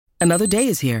Another day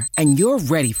is here, and you're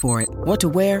ready for it. What to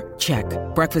wear? Check.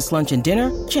 Breakfast, lunch, and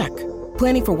dinner? Check.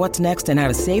 Planning for what's next and how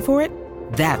to save for it?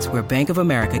 That's where Bank of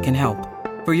America can help.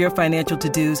 For your financial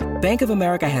to-dos, Bank of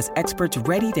America has experts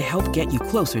ready to help get you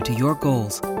closer to your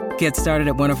goals. Get started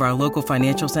at one of our local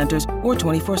financial centers or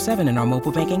 24/7 in our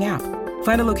mobile banking app.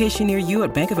 Find a location near you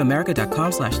at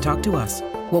bankofamerica.com/talktous.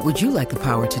 What would you like the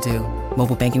power to do?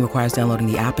 Mobile banking requires downloading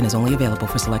the app and is only available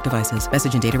for select devices.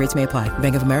 Message and data rates may apply.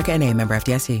 Bank of America N.A., member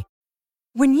FDIC.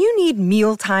 When you need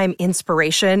mealtime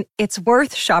inspiration, it's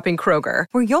worth shopping Kroger,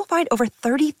 where you'll find over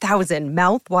 30,000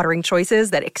 mouth-watering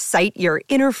choices that excite your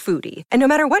inner foodie. And no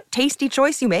matter what tasty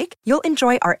choice you make, you'll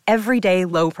enjoy our everyday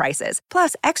low prices,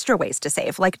 plus extra ways to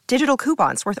save, like digital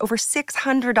coupons worth over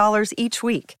 $600 each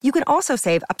week. You can also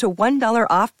save up to $1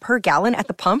 off per gallon at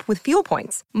the pump with fuel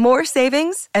points. More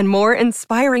savings and more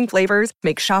inspiring flavors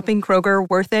make shopping Kroger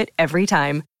worth it every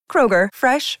time. Kroger,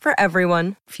 fresh for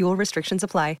everyone. Fuel restrictions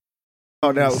apply. Oh,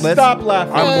 now Stop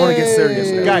laughing. I'm going to get serious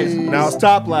now. Guys, now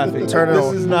stop laughing. Turn it This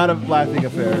on. is not a laughing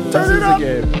affair. This Turn is it a up.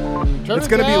 game. Turn It's it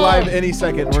going to be down. live any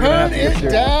second. We're going to have Turn to get it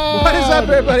serious. down. What is up,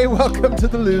 everybody? Welcome to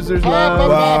the Losers Lounge.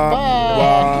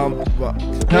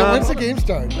 Man, when's the game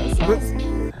start?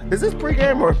 Is this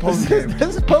pregame or postgame?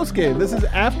 This is post-game. This is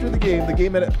after the game. The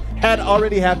game had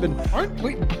already happened.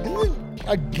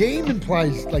 A game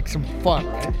implies like some fun,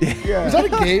 right? Yeah. Was that a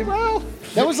game? Well,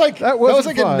 that was like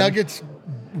wasn't a fun. Nuggets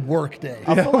work day.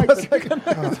 Yeah, it was like a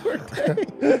Nuggets work day.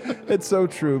 It's so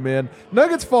true, man.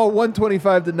 Nuggets fall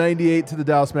 125-98 to the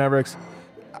Dallas Mavericks.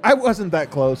 I wasn't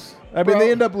that close. I mean, they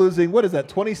end up losing, what is that,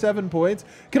 27 points?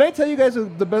 Can I tell you guys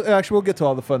actually, we'll get to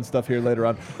all the fun stuff here later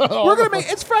on.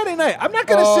 It's Friday night. I'm not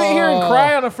going to sit here and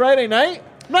cry on a Friday night.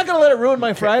 I'm not going to let it ruin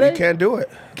my Friday. You can't do it.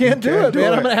 Can't do it,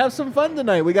 man. I'm going to have some fun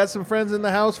tonight. We got some friends in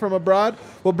the house from abroad.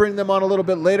 We'll bring them on a little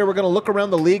bit later. We're going to look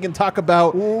around the league and talk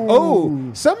about,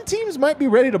 some teams might be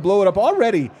ready to blow it up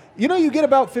already. You know, you get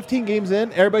about 15 games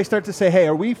in, everybody starts to say, hey,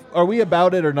 are we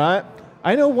about it or not?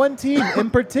 I know one team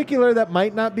in particular that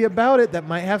might not be about it, that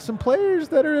might have some players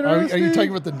that are interested. Are you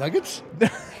talking about the Nuggets?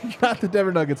 Not the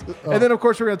Denver Nuggets. And then, of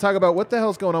course, we're going to talk about what the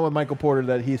hell's going on with Michael Porter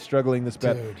that he's struggling this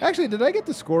bad. Dude. Actually, did I get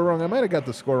the score wrong? I might have got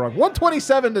the score wrong.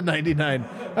 127-99.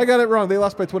 I got it wrong. They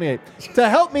lost by 28. To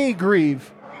help me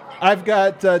grieve, I've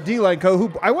got D-Line Co.,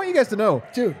 who I want you guys to know,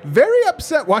 Dude. very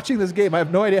upset watching this game. I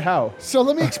have no idea how. So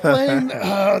let me explain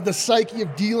the psyche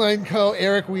of D-Line Co.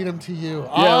 Eric Weedham to you.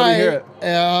 Yeah, let me hear it.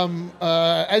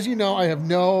 As you know, I have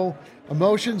no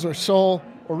emotions or soul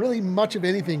or really much of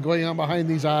anything going on behind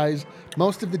these eyes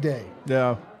most of the day.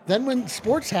 Yeah. Then when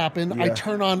sports happen, I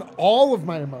turn on all of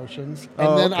my emotions,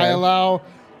 and then okay. I allow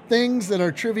things that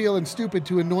are trivial and stupid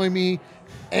to annoy me,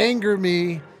 anger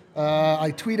me.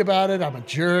 I tweet about it. I'm a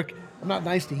jerk. I'm not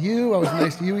nice to you. I wasn't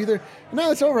nice to you either. And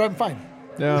now it's over. I'm fine.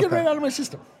 Yeah, Get right out of my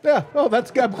system. Yeah. Oh,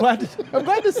 that's good. I'm glad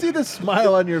to see the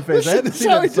smile on your face. I hadn't Listen, seen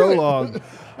that's it how I so do it. long.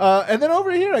 And then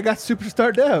over here, I got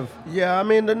Superstar Dev. Yeah, I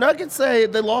mean, the Nuggets say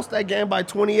they lost that game by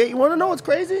 28. You want to know what's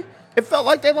crazy? It felt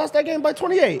like they lost that game by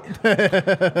 28.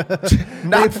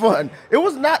 Not fun. It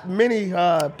was not many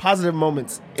positive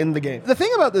moments in the game. The thing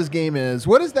about this game is,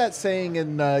 what is that saying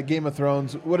in Game of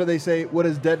Thrones? What do they say? What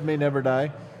is dead may never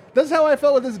die. That's how I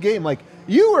felt with this game. Like,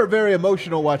 you were very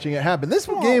emotional watching it happen. This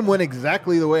game went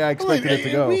exactly the way I expected it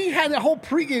to go. We had a whole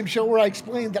pregame show where I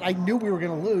explained that I knew we were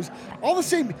going to lose. All the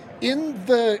same, in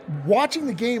the watching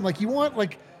the game,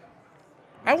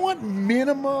 I want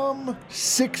minimum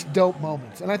 6 dope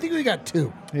moments, and I think we got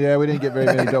 2. Yeah, we didn't get very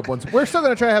many dope ones. We're still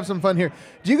going to try to have some fun here.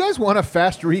 Do you guys want a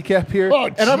fast recap here? Oh,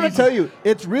 and I'm going to Jesus. tell you,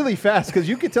 it's really fast because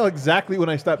you can tell exactly when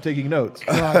I stopped taking notes.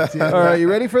 God, damn. All right, you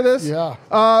ready for this? Yeah.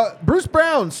 Bruce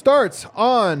Brown starts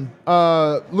on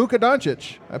Luka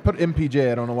Doncic. I put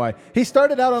MPJ. I don't know why. He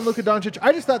started out on Luka Doncic.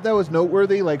 I just thought that was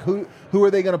noteworthy. Like, who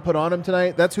are they going to put on him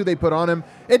tonight? That's who they put on him.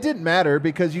 It didn't matter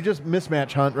because you just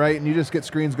mismatch hunt, right? And you just get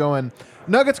screens going.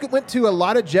 Nuggets went to a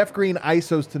lot of Jeff Green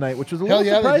ISOs tonight, which was a little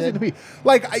surprising to me.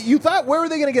 Like, you thought, where were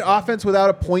they going to get offense without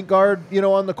a point guard,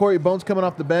 on the court? Bones coming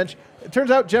off the bench. It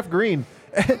turns out Jeff Green.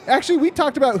 Actually, we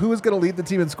talked about who was going to lead the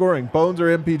team in scoring, Bones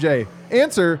or MPJ.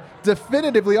 Answer,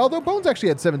 definitively, although Bones actually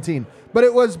had 17. But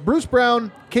it was Bruce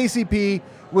Brown, KCP,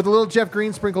 with a little Jeff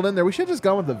Green sprinkled in there. We should have just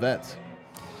gone with the vets.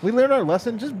 We learned our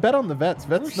lesson. Just bet on the vets.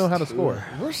 Vets know how to score.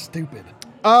 We're stupid.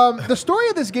 The story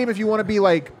of this game, if you want to be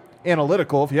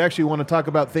analytical, if you actually want to talk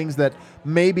about things that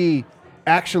maybe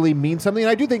actually mean something, and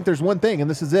I do think there's one thing, and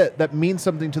this is it, that means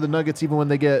something to the Nuggets even when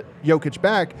they get Jokic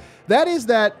back, that is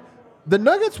that the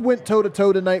Nuggets went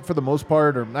toe-to-toe tonight for the most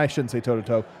part, or I shouldn't say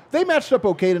toe-to-toe. They matched up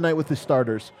okay tonight with the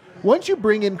starters. Once you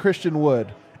bring in Christian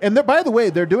Wood, and by the way,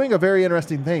 they're doing a very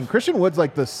interesting thing. Christian Wood's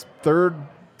like the third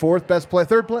fourth best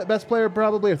player, best player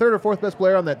probably, or third or fourth best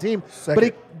player on that team.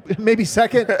 Second. But maybe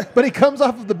second. But he comes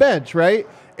off of the bench, right?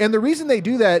 And the reason they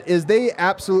do that is they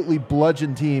absolutely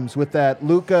bludgeon teams with that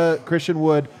Luka, Christian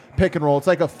Wood pick and roll. It's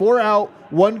like a 4-out,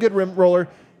 one good rim roller.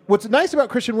 What's nice about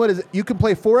Christian Wood is you can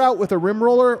play 4-out with a rim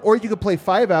roller, or you could play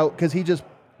 5-out because he just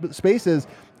spaces.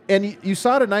 And you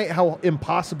saw tonight how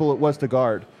impossible it was to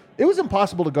guard. It was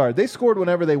impossible to guard. They scored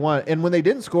whenever they want. And when they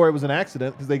didn't score, it was an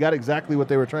accident because they got exactly what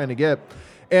they were trying to get.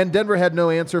 And Denver had no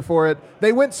answer for it.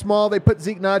 They went small. They put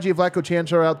Zeke Naji and Vlatko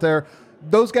Chancellor out there.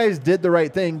 Those guys did the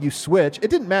right thing. You switch. It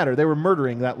didn't matter. They were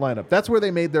murdering that lineup. That's where they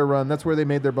made their run. That's where they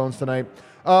made their bones tonight.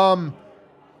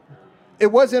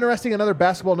 It was interesting. Another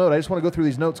basketball note. I just want to go through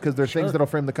these notes because they're things that will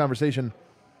frame the conversation.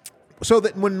 So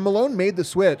that when Malone made the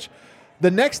switch,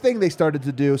 the next thing they started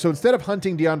to do, so instead of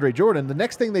hunting DeAndre Jordan, the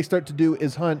next thing they start to do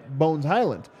is hunt Bones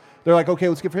Highland. They're like, okay,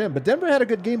 let's get for him. But Denver had a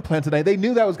good game plan tonight. They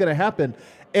knew that was going to happen.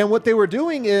 And what they were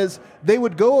doing is they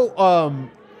would go,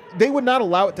 they would not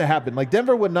allow it to happen. Like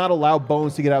Denver would not allow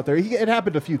Bones to get out there. It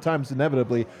happened a few times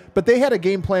inevitably, but they had a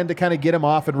game plan to kind of get him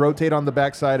off and rotate on the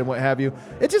backside and what have you.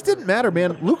 It just didn't matter,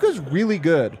 man. Luka's really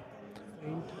good.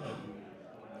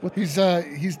 He's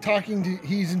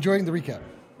enjoying the recap.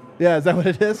 Yeah, is that what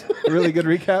it is? A really good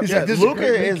recap? Yeah, Luka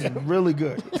is really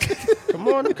good. Come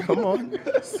on.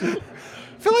 I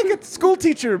feel like a school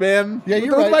teacher, man. Yeah,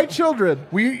 you're Those right. my children.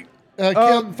 We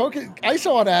focus. I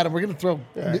saw on Adam. We're going to throw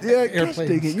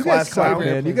airplanes. You guys suck,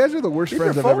 man. You guys are the worst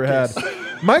friends I've ever had.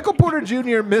 Michael Porter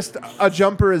Jr. missed a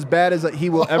jumper as bad as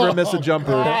he will ever miss a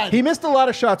jumper. God. He missed a lot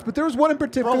of shots, but there was one in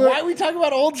particular. Bro, why are we talking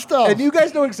about old stuff? And you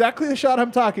guys know exactly the shot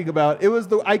I'm talking about. It was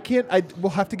we'll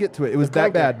have to get to it. It was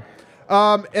that bad.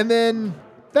 And then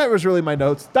that was really my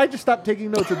notes. I just stopped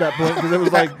taking notes at that point because it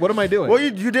was like, what am I doing? Well,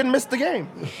 you didn't miss the game.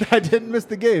 I didn't miss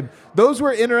the game. Those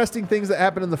were interesting things that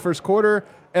happened in the first quarter,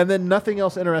 and then nothing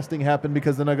else interesting happened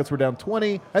because the Nuggets were down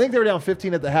 20. I think they were down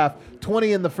 15 at the half,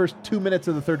 20 in the first 2 minutes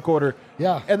of the third quarter.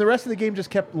 Yeah. And the rest of the game just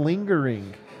kept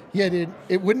lingering. Yeah, dude.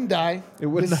 It wouldn't die. It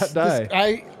would not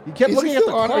die. You kept looking at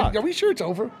the clock. Are we sure it's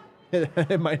over?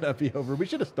 It might not be over. We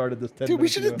should have started this 10 Dude,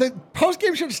 minutes ago. the post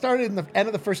game should have started in the end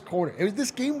of the first quarter. It was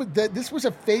this game this was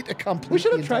a fait accompli. We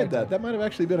should have tried that. That might have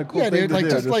actually been a cool thing dude,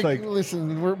 to do.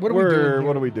 Listen, what are we doing?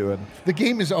 What are we doing? The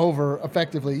game is over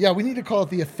effectively. Yeah, we need to call it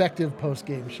the effective post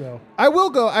game show. I will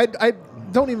go. I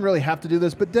don't even really have to do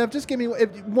this, but Dev, just give me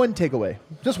one takeaway.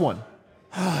 Just one.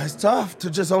 It's tough to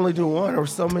just only do one or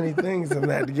so many things in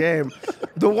that game.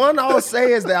 The one I'll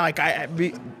say is that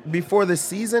before this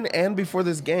season and before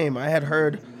this game, I had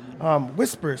heard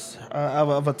whispers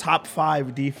of a top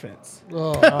 5 defense.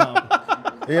 Oh.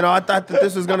 I thought that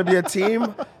this was going to be a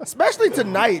team, especially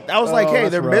tonight. I was like, hey,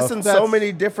 they're missing so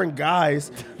many different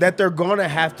guys that they're going to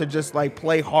have to just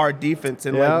play hard defense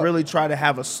and really try to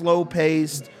have a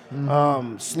slow-paced,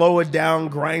 slow it down,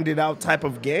 grind it out type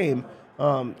of game.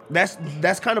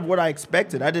 That's kind of what I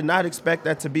expected. I did not expect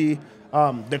that to be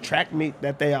the track meet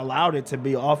that they allowed it to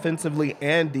be offensively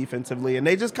and defensively. And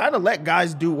they just kind of let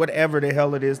guys do whatever the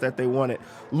hell it is that they wanted.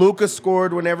 Luka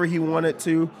scored whenever he wanted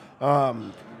to.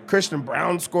 Christian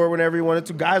Brown scored whenever he wanted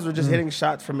to. Guys were just hitting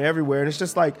shots from everywhere. And it's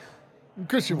just like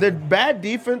the bad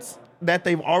defense that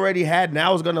they've already had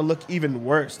now is going to look even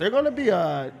worse. They're going to be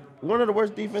one of the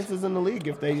worst defenses in the league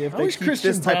if they keep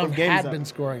Christian this type Brown of games had up. been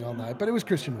scoring all night, but it was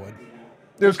Christian Wood.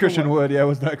 It was Christian Wood. Yeah, it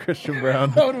was not Christian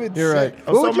Brown. That would have been You're sick.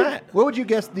 right. What would you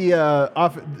guess the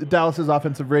Dallas's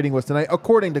offensive rating was tonight,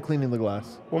 according to Cleaning the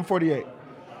Glass? 148.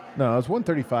 No, it was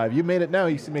 135. You made it now.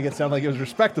 You make it sound like it was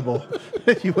respectable.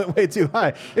 You went way too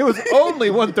high. It was only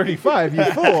 135, you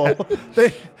fool.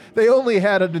 They only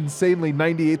had an insanely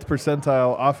 98th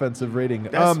percentile offensive rating.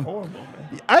 That's horrible, man.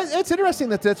 It's interesting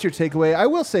that that's your takeaway. I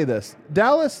will say this.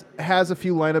 Dallas has a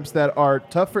few lineups that are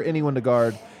tough for anyone to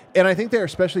guard, and I think they're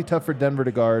especially tough for Denver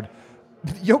to guard.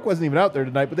 Yoke wasn't even out there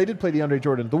tonight, but they did play DeAndre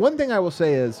Jordan. The one thing I will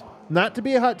say is, not to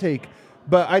be a hot take,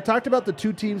 but I talked about the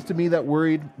two teams to me that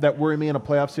worry me in a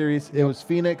playoff series. It was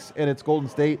Phoenix and it's Golden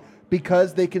State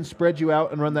because they can spread you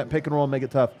out and run that pick and roll and make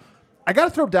it tough. I got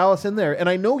to throw Dallas in there, and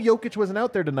I know Jokic wasn't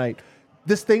out there tonight.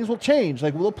 Things will change.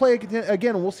 We'll play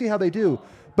again, and we'll see how they do.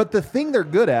 But the thing they're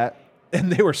good at, and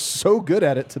they were so good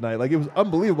at it tonight, it was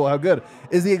unbelievable how good,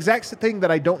 is the exact thing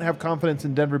that I don't have confidence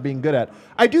in Denver being good at.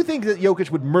 I do think that Jokic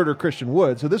would murder Christian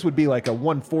Wood, so this would be like a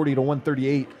 140 to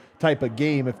 138 type of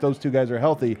game if those two guys are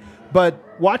healthy. But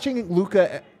watching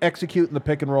Luka execute in the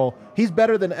pick and roll, he's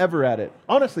better than ever at it.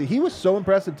 Honestly, he was so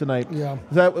impressive tonight. Yeah.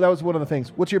 That was one of the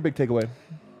things. What's your big takeaway?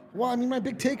 Well, I mean, my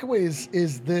big takeaway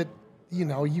is that,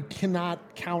 you cannot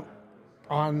count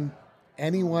on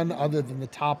anyone other than the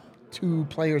top 2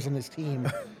 players on this team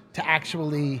to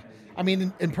actually I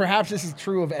mean, and perhaps this is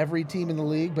true of every team in the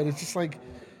league, but it's just like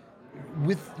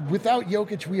without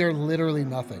Jokic, we are literally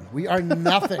nothing. We are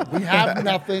nothing. We have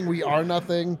nothing. We are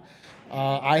nothing.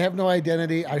 I have no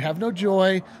identity. I have no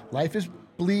joy. Life is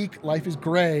bleak. Life is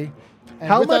gray. And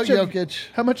How without much Jokic,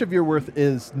 how much of your worth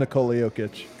is Nikola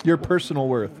Jokic? Your personal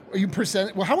worth? are you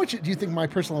percent? Well, how much do you think my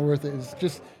personal worth is?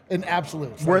 Just in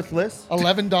absolutes. Worthless.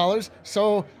 $11.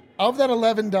 So of that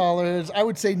 $11, I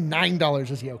would say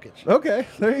 $9 is Jokic. Okay,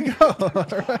 there you go.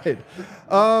 All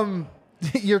right.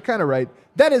 You're kind of right.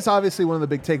 That is obviously one of the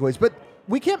big takeaways, but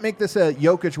we can't make this a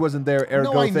Jokic wasn't there,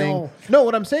 ergo I thing. know. No,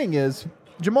 what I'm saying is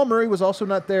Jamal Murray was also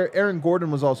not there. Aaron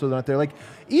Gordon was also not there. Like,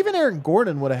 even Aaron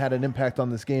Gordon would have had an impact on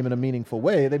this game in a meaningful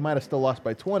way. They might have still lost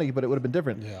by 20, but it would have been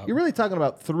different. Yeah. You're really talking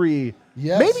about three,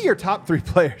 Yes. maybe your top 3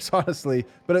 players, honestly,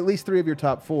 but at least 3 of your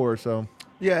top 4. So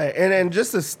Yeah, and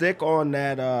just to stick on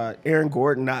that Aaron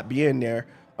Gordon not being there,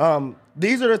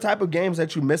 these are the type of games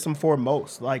that you miss him for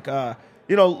most. Like,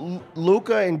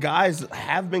 Luka and guys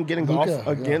have been getting off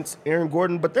against Aaron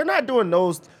Gordon, but they're not doing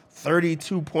those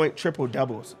 32-point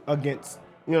triple-doubles against,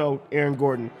 Aaron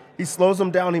Gordon. He slows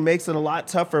them down. He makes it a lot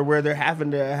tougher where they're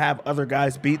having to have other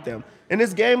guys beat them. In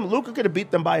this game, Luka could have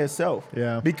beat them by himself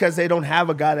because they don't have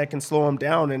a guy that can slow him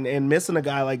down. And missing a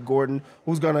guy like Gordon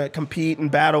who's going to compete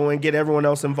and battle and get everyone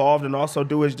else involved and also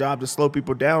do his job to slow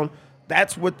people down,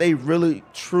 that's what they really,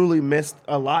 truly missed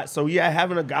a lot. So, yeah,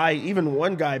 having a guy, even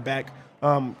one guy back,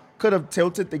 could have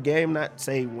tilted the game, not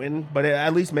say win, but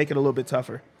at least make it a little bit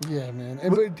tougher. Yeah, man.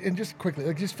 And just quickly,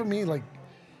 like, just for me, like,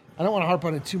 I don't want to harp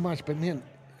on it too much, but, man,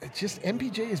 it's just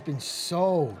MPJ has been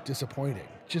so disappointing.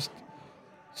 Just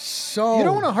so you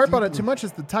don't want to harp on it deeply- too much.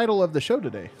 It's the title of the show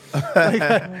today.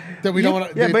 that we don't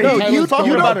want to. Yeah, but you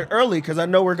talking about it early because I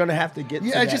know we're going to have to get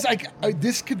to that. Just like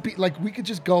this could be like we could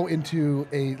just go into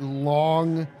a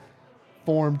long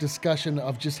form discussion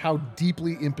of just how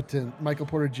deeply impotent Michael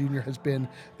Porter Jr. has been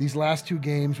these last 2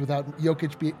 games without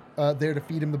Jokic there to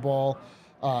feed him the ball.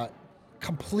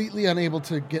 Completely unable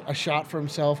to get a shot for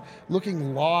himself,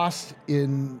 looking lost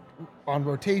on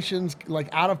rotations, like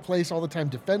out of place all the time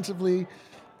defensively.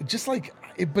 Just like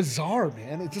bizarre,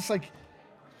 man. It's just like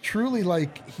truly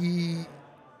like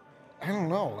I don't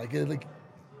know, like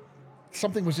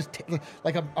something was just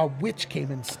like a witch came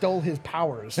and stole his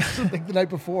powers like the night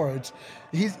before.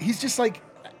 He's just like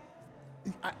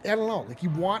I don't know. Like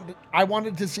I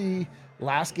wanted to see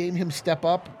last game him step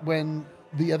up when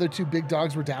the other 2 big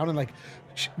dogs were down and like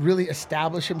really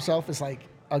establish himself as like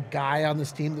a guy on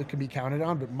this team that can be counted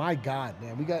on. But my God,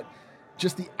 man, we got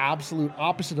just the absolute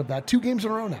opposite of that 2 games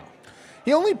in a row now.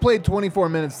 He only played 24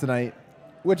 minutes tonight,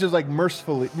 which is like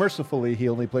mercifully he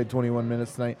only played 21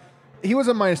 minutes tonight. He was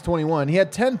a minus 21. He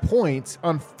had 10 points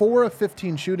on 4 of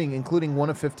 15 shooting, including 1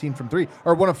 of 15 from 3,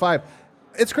 or 1 of 5.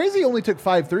 It's crazy he only took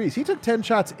 5 threes. He took 10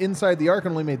 shots inside the arc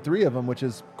and only made 3 of them, which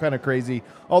is kind of crazy.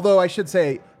 Although I should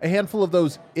say a handful of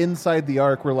those inside the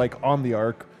arc were like on the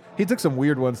arc. He took some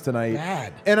weird ones tonight.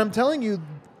 Bad. And I'm telling you,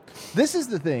 this is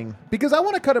the thing, because I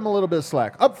want to cut him a little bit of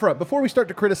slack up front before we start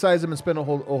to criticize him and spend a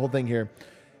whole thing here.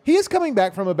 He is coming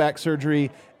back from a back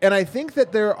surgery, and I think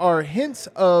that there are hints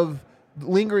of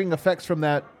lingering effects from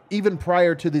that even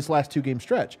prior to this last 2-game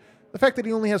stretch. The fact that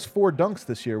he only has 4 dunks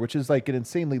this year, which is like an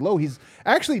insanely low. He's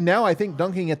actually now, I think,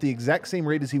 dunking at the exact same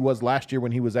rate as he was last year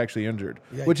when he was actually injured,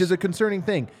 which is a concerning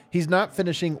thing. He's not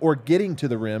finishing or getting to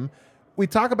the rim. We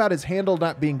talk about his handle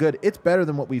not being good. It's better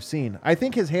than what we've seen. I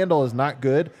think his handle is not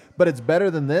good, but it's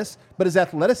better than this. But his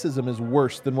athleticism is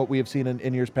worse than what we have seen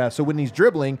in years past. So when he's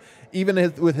dribbling,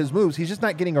 even with his moves, he's just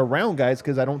not getting around guys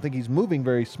because I don't think he's moving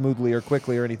very smoothly or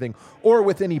quickly or anything, or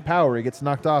with any power. He gets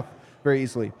knocked off very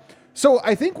easily. So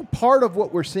I think part of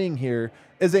what we're seeing here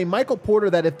is a Michael Porter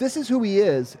that, if this is who he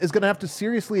is going to have to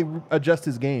seriously adjust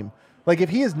his game. Like, if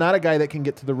he is not a guy that can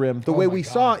get to the rim, the way we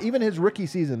saw even his rookie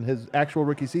season, his actual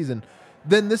rookie season,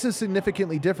 then this is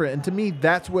significantly different. And to me,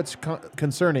 that's what's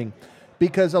concerning,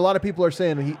 because a lot of people are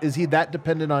saying, is he that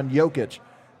dependent on Jokic?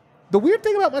 The weird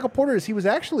thing about Michael Porter is he was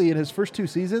actually, in his first 2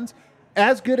 seasons,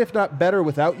 as good, if not better,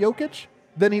 without Jokic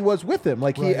than he was with him.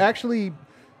 Like, he actually...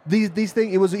 These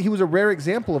things, he was a rare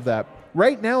example of that.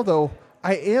 Right now, though,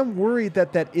 I am worried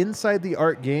that inside the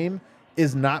arc game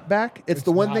is not back. It's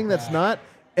the one thing that's not,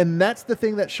 and that's the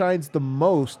thing that shines the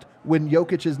most when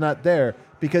Jokic is not there,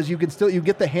 because you get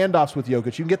the handoffs with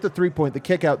Jokic, you can get the 3-point, the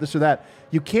kick out, this or that.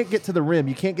 You can't get to the rim,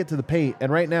 you can't get to the paint,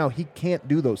 and right now he can't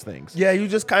do those things. Yeah, you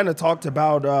just kind of talked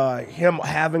about him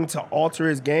having to alter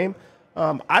his game.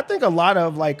 I think a lot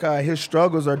of his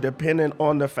struggles are dependent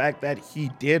on the fact that he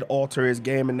did alter his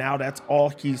game, and now that's all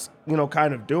he's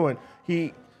kind of doing.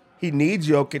 He he needs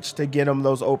Jokic to get him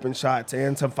those open shots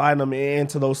and to find him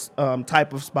into those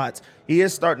type of spots. He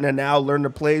is starting to now learn the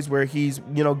plays where he's,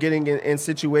 getting in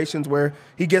situations where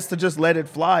he gets to just let it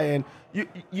fly. And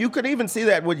you could even see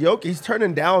that with Jokic. He's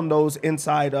turning down those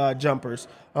inside jumpers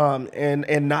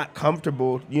and not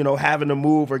comfortable, having to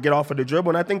move or get off of the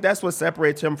dribble. And I think that's what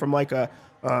separates him from like a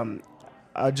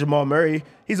Jamal Murray.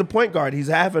 He's a point guard. He's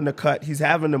having to cut. He's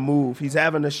having to move. He's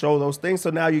having to show those things.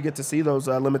 So now you get to see those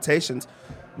limitations.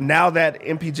 Now that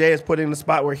MPJ is put in the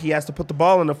spot where he has to put the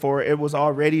ball in the floor, it was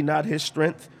already not his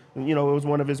strength. It was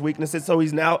one of his weaknesses. So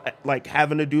he's now like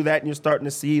having to do that, and you're starting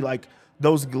to see like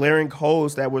those glaring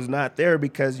holes that was not there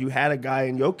because you had a guy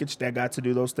in Jokic that got to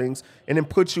do those things and then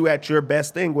put you at your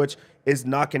best thing, which is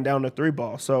knocking down the three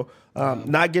ball. So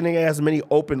not getting as many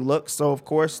open looks. So, of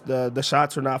course, the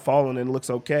shots are not falling and it looks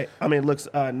okay. I mean, it looks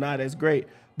not as great.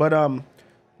 But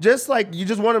just like you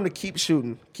just want him to keep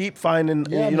shooting, keep finding,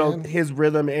 his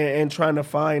rhythm and trying to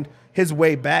find his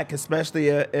way back, especially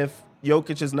if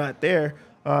Jokic is not there.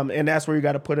 And that's where you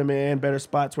got to put him in better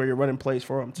spots where you're running plays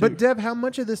for him, too. But, Dev, how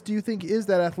much of this do you think is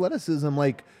that athleticism?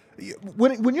 Like,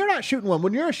 when you're not shooting well,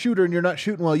 when you're a shooter and you're not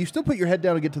shooting well, you still put your head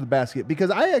down and get to the basket. Because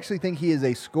I actually think he is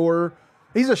a scorer.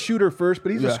 He's a shooter first,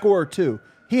 but he's a scorer, too.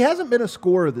 He hasn't been a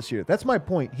scorer this year. That's my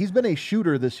point. He's been a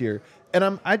shooter this year.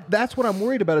 And that's what I'm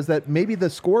worried about is that maybe the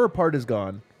scorer part is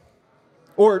gone.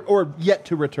 Or yet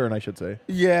to return, I should say.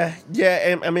 Yeah.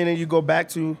 And, and you go back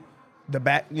to the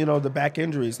back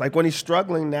injuries. Like when he's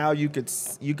struggling now, you could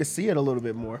see it a little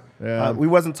bit more. Yeah. We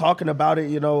wasn't talking about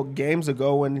it, games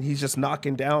ago when he's just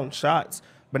knocking down shots.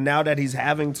 But now that he's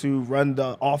having to run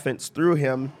the offense through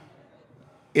him,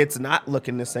 it's not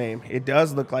looking the same. It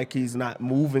does look like he's not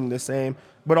moving the same,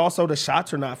 but also the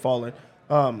shots are not falling.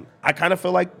 I kind of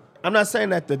feel like, I'm not saying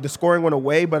that the scoring went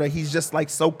away, but he's just like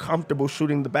so comfortable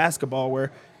shooting the basketball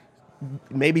where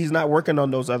maybe he's not working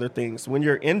on those other things. When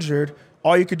you're injured,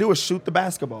 all you could do is shoot the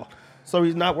basketball. So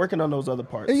he's not working on those other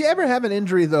parts. If you ever have an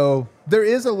injury, though, there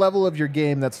is a level of your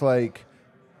game that's like,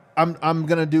 I'm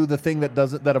gonna do the thing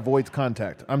that avoids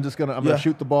contact. I'm gonna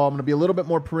shoot the ball. I'm gonna be a little bit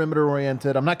more perimeter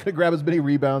oriented. I'm not gonna grab as many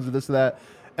rebounds or this or that.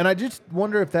 And I just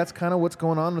wonder if that's kind of what's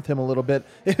going on with him a little bit.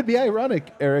 It'd be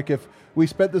ironic, Eric, if we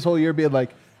spent this whole year being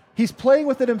like, he's playing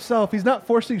with it himself. He's not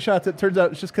forcing shots. It turns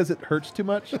out it's just because it hurts too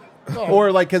much,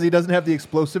 or like because he doesn't have the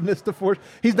explosiveness to force.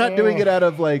 He's not doing it out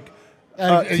of like.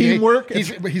 Teamwork.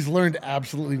 He's learned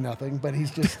absolutely nothing, but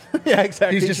he's just yeah,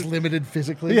 exactly. He's just limited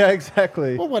physically. Yeah,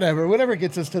 exactly. Well, whatever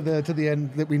gets us to the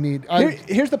end that we need.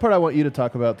 Here's the part I want you to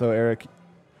talk about, though, Eric.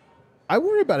 I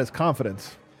worry about his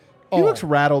confidence. He looks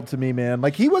rattled to me, man.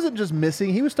 Like he wasn't just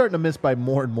missing; he was starting to miss by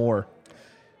more and more.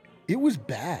 It was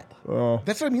bad. Oh,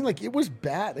 that's what I mean. Like it was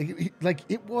bad.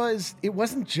 It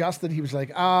wasn't just that he was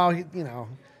like,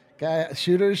 guy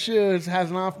shooter shoots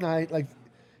has an off night. Like.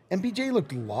 MPJ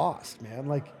looked lost, man.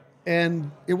 Like, and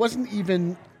it wasn't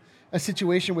even a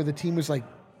situation where the team was like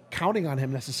counting on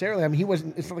him necessarily. I mean, he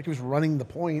wasn't. It's not like he was running the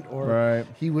point or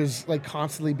he was like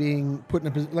constantly being put in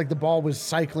a position. Like the ball was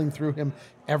cycling through him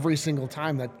every single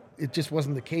time. That it just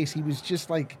wasn't the case. He was just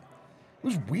like, it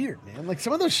was weird, man. Like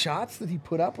some of those shots that he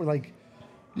put up were like,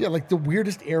 like the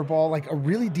weirdest air ball, like a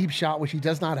really deep shot which he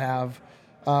does not have.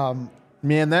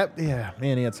 He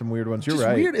had some weird ones. You're just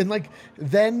right. Weird, and like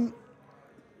then.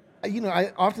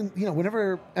 I often,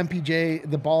 whenever MPJ,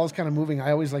 the ball is kind of moving,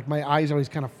 I always my eyes always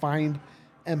kind of find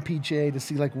MPJ to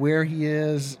see like where he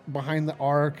is behind the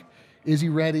arc. Is he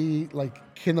ready?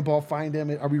 Like, can the ball find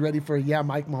him? Are we ready for a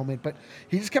Mike moment? But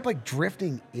he just kept like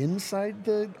drifting inside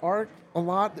the arc a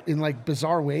lot in like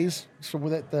bizarre ways. So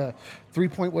that the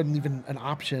 3-point wasn't even an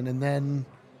option. And then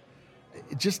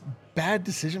just bad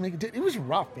decision making. It was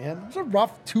rough, man. It was a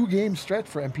rough 2-game stretch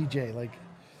for MPJ. Like,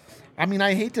 I mean,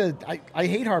 I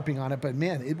hate harping on it, but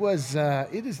man, it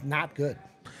is not good.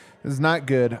 It's not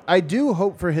good. I do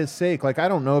hope for his sake. Like, I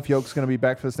don't know if Yoke's going to be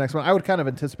back for this next one. I would kind of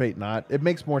anticipate not. It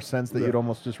makes more sense that you'd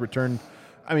almost just return.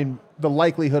 I mean, the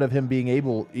likelihood of him being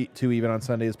able to even on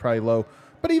Sunday is probably low.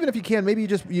 But even if you can, maybe you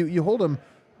just you hold him.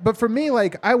 But for me,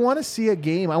 like, I want to see a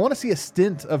game. I want to see a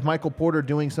stint of Michael Porter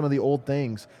doing some of the old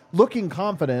things, looking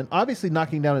confident, obviously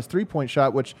knocking down his 3-point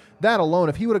shot, which that alone,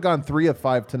 if he would have gone 3 of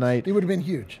 5 tonight, it would have been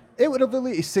huge. It would have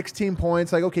been 16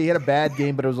 points. Like, okay, he had a bad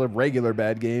game, but it was a regular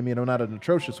bad game, not an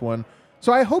atrocious one.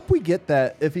 So I hope we get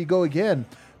that if he go again.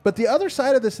 But the other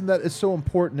side of this and that is so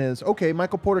important is, okay,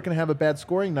 Michael Porter can have a bad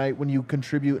scoring night when you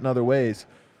contribute in other ways.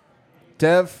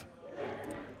 Dev,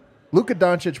 Luka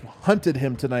Doncic hunted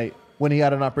him tonight when he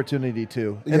had an opportunity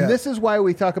to. And Yeah. this is why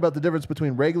we talk about the difference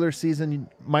between regular season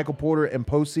Michael Porter and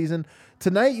postseason.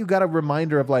 Tonight, you got a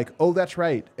reminder of like, oh, that's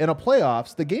right. In a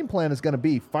playoffs, the game plan is going to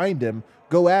be find him,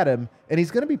 go at him, and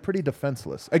he's going to be pretty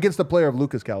defenseless against a player of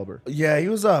Luka's caliber. Yeah, he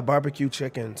was a barbecue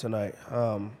chicken tonight.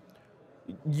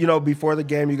 Before the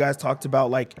game, you guys talked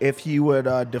about like if he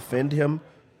would defend him,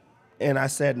 and I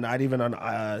said not even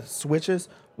on switches.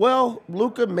 Well,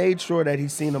 Luka made sure that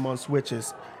he's seen him on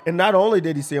switches, and not only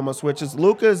did he see him on switches,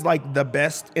 Luka is like the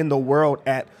best in the world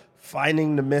at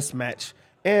finding the mismatch,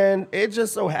 and it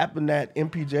just so happened that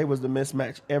MPJ was the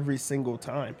mismatch every single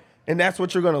time, and that's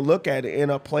what you're going to look at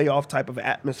in a playoff type of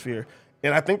atmosphere,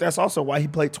 and I think that's also why he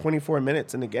played 24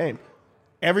 minutes in the game.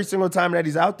 Every single time that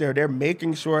he's out there, they're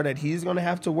making sure that he's going to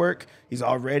have to work. He's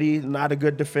already not a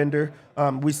good defender.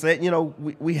 We said,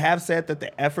 we have said that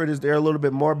the effort is there a little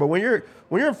bit more, but when you're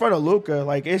in front of Luka,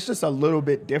 like it's just a little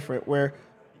bit different where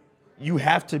you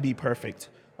have to be perfect.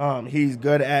 He's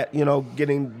good at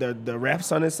getting the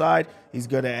refs on his side. He's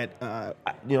good at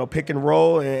pick and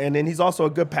roll, and then he's also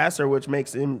a good passer, which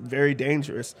makes him very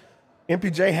dangerous.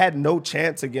 MPJ had no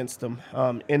chance against him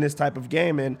in this type of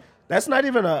game, and that's not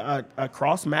even a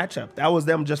cross matchup. That was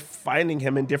them just finding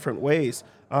him in different ways.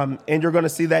 And you're going to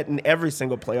see that in every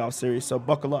single playoff series, so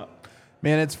buckle up.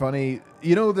 Man, it's funny.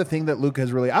 The thing that Luka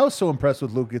has really – I was so impressed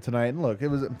with Luka tonight. And look, it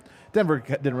was Denver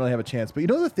didn't really have a chance. But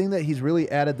the thing that he's really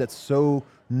added that's so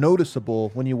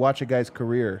noticeable when you watch a guy's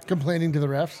career? Complaining to the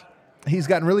refs? He's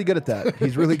gotten really good at that.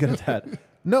 He's really good at that.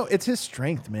 No, it's his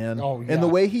strength, man. Oh, yeah. And the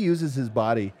way he uses his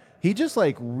body. He just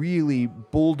like really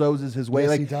bulldozes his way. Yes,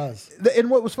 like he does.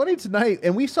 And what was funny tonight,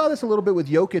 and we saw this a little bit with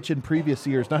Jokic in previous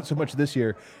years, not so much this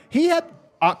year. He had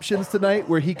options tonight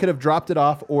where he could have dropped it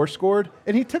off or scored,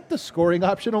 and he took the scoring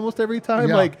option almost every time.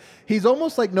 Yeah. Like he's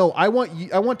almost like, no, I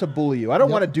want to bully you. I don't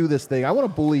want to do this thing. I want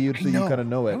to bully you so you kind of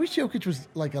know it. I wish Jokic was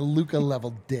like a Luka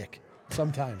level dick.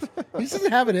 Sometimes he just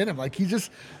doesn't have it in him. Like he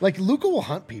just like Luka will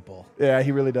hunt people. Yeah,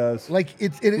 he really does. Like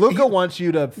Luka wants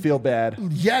you to feel bad.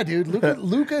 Yeah, dude.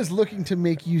 Luka is looking to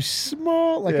make you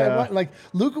small. Like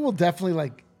Luka will definitely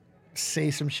like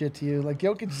say some shit to you. Like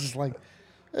Jokic is just like,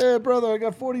 hey, brother, I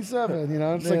got 47.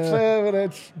 It's like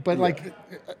 7. But like,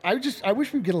 I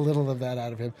wish we'd get a little of that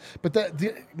out of him. But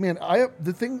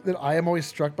the thing that I am always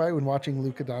struck by when watching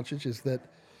Luka Doncic is that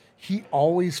he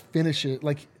always finishes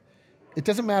like. It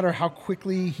doesn't matter how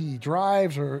quickly he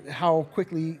drives or how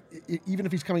quickly, even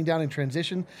if he's coming down in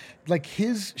transition, like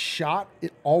his shot,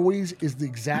 it always is the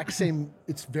exact same.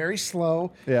 It's very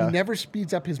slow. Yeah. He never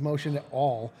speeds up his motion at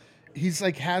all. He's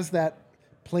like has that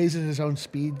plays at his own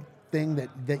speed thing that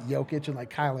Jokic and like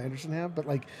Kyle Anderson have, but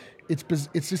like it's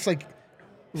just like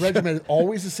regimented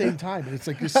always the same time, and it's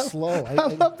like just slow. I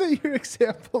love that your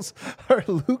examples are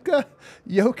Luka,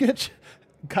 Jokic,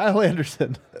 Kyle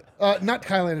Anderson. Not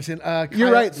Kyle Anderson.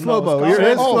 You're right, slow-mo.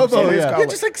 Yeah,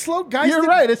 just like slow guys. You're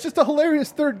right. It's just a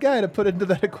hilarious third guy to put into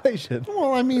that equation.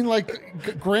 Well, I mean,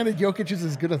 like, granted, Jokic is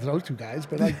as good as those two guys,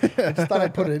 but like, I just thought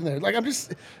I'd put it in there. Like,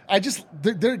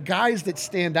 they're guys that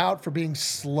stand out for being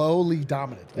slowly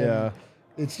dominant. And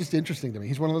it's just interesting to me.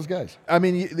 He's one of those guys. I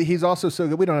mean, he's also so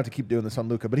good. We don't have to keep doing this on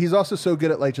Luka, but he's also so good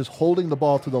at like just holding the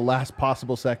ball to the last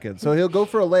possible second. So he'll go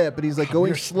for a layup, but he's like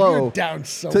going slow you're down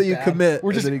so till you bad. commit.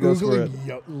 We're just and then he goes for it.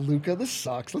 Googling Luka. This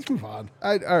sucks. Let's move on.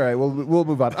 All right, we'll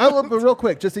move on. But real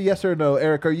quick, just a yes or no,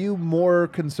 Eric. Are you more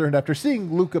concerned after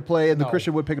seeing Luka play and the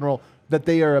Christian Wood pick and roll that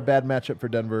they are a bad matchup for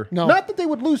Denver? No, not that they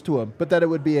would lose to him, but that it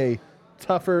would be a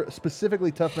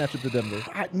specifically tough matchup to Denver.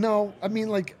 No, I mean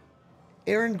like.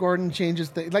 Aaron Gordon changes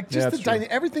things. Like just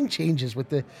everything changes with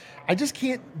the. I just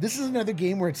can't. This is another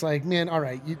game where it's like, man, all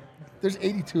right, there's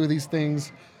 82 of these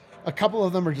things. A couple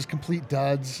of them are just complete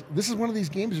duds. This is one of these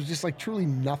games with just like truly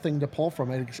nothing to pull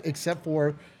from it, except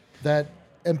for that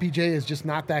MPJ is just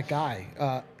not that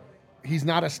guy. He's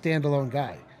not a standalone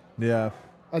guy. Yeah.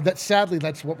 Sadly,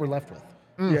 that's what we're left with.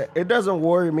 Yeah, it doesn't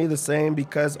worry me the same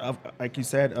because of, like you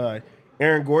said,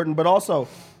 Aaron Gordon, but also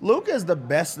Luka is the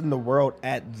best in the world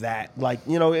at that. Like,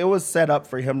 it was set up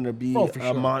for him to be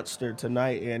a monster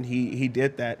tonight, and he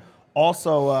did that.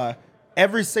 Also,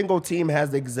 every single team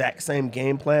has the exact same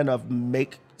game plan of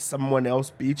make someone else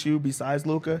beat you besides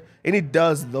Luka, and he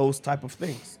does those type of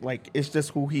things. Like, it's just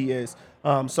who he is.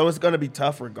 So it's going to be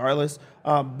tough regardless.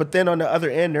 But then on the other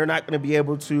end, they're not going to be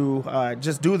able to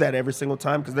just do that every single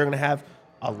time because they're going to have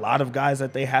a lot of guys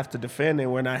that they have to defend,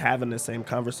 and we're not having the same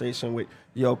conversation with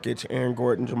Jokic, Aaron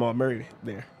Gordon, Jamal Murray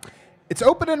there. It's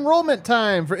open enrollment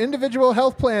time for individual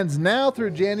health plans now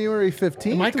through January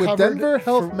 15th with Denver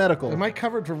Health Medical. Am I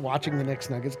covered for watching the next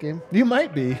Nuggets game? You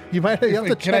might be. You have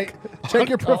to check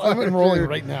your profile. I'm enrolling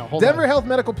right now. Hold Denver on. Health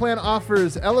Medical Plan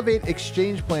offers Elevate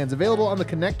Exchange plans available on the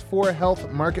Connect 4 Health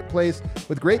Marketplace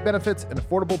with great benefits and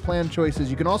affordable plan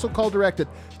choices. You can also call direct at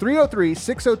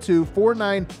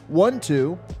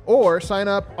 303-602-4912 or sign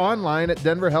up online at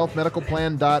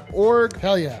denverhealthmedicalplan.org.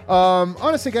 Hell yeah.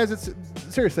 Honestly, guys, it's a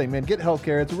serious thing, man. Get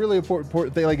healthcare. It's a really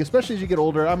important thing, like especially as you get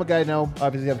older. I'm a guy now,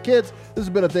 obviously have kids. This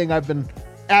has been a thing I've been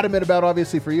adamant about,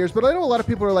 obviously, for years. But I know a lot of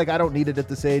people are like, I don't need it at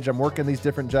this age. I'm working these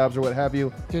different jobs or what have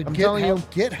you. Dude, I'm telling you,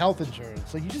 get health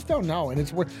insurance. Like you just don't know, and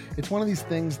it's one of these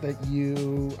things that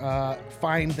you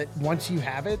find that once you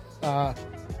have it,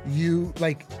 you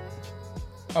like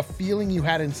a feeling you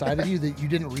had inside of you that you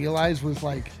didn't realize was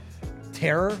like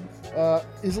terror.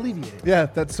 Is alleviated. Yeah,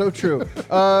 that's so true.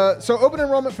 So open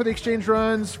enrollment for the exchange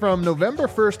runs from November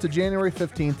 1st to January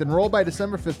 15th. Enroll by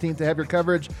December 15th to have your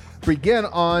coverage begin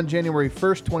on January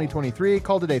 1st, 2023.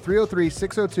 Call today,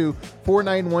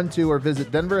 303-602-4912 or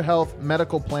visit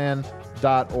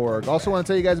denverhealthmedicalplan.org. Also want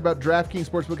to tell you guys about DraftKings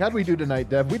Sportsbook. How did we do tonight,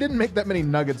 Dev? We didn't make that many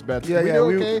Nuggets bets. Yeah, Did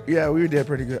we do okay? We did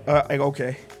pretty good.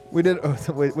 Okay. We did. Oh,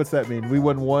 wait, what's that mean? We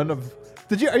won one of...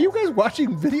 Are you guys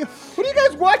watching video? What are you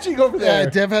guys watching over there? Yeah,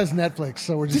 Dev has Netflix,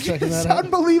 so we're just checking that It's out.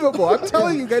 unbelievable. I'm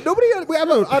telling you guys. We have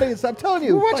an audience. I'm telling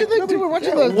you. We're watching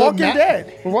The Walking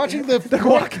Dead. We're watching the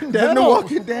Walking Dead? The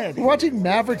Walking Dead. We're watching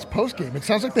Mavericks post game. It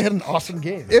sounds like they had an awesome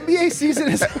game. NBA season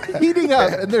is heating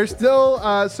up, and there's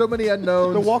still so many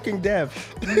unknowns. The Walking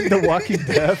Dev. The Walking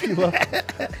Dead. You love.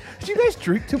 Did you guys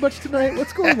drink too much tonight?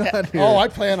 What's going on here? Oh, I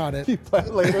plan on it. You plan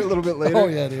a little bit later. Oh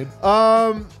yeah, dude.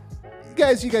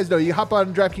 You guys know, you hop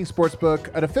on DraftKings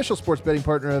Sportsbook, an official sports betting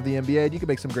partner of the NBA, and you can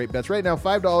make some great bets. Right now,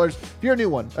 $5, if you're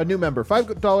a new member,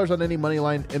 $5 on any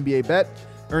moneyline NBA bet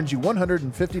earns you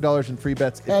 $150 in free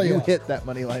bets if you hit that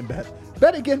moneyline bet.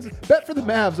 Bet for the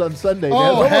Mavs on Sunday.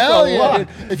 Oh, man. hell yeah. Dude.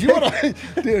 If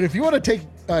you want to take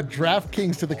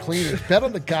DraftKings to the cleaners, bet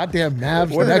on the goddamn Mavs.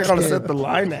 What are they going to game. set the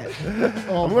line at?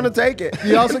 I'm going to take it.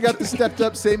 You also got the stepped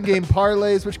up same game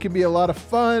parlays, which can be a lot of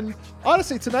fun.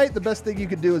 Honestly, tonight, the best thing you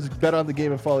could do is bet on the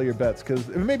game and follow your bets, because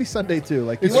maybe Sunday too.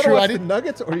 Like, It's you want to true, watch the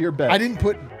Nuggets or your bet? I didn't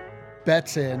put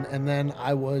bets in, and then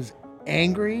I was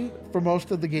angry for most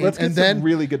of the game. Let's get and some then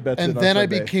really good bets in And on then I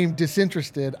Sunday. became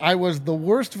disinterested. I was the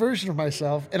worst version of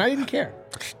myself, and I didn't care.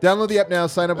 Download the app now.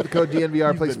 Sign up with the code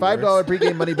DNVR. Place been $5 worse.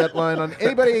 pregame money bet line on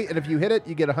anybody, and if you hit it,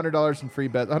 you get $100 in free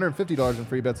bets. $150 in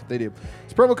free bets if they do.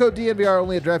 It's promo code DNVR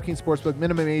only at DraftKings Sportsbook.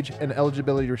 Minimum age and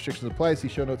eligibility restrictions apply. See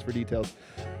show notes for details.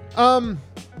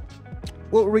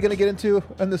 What were we going to get into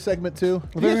in this segment too?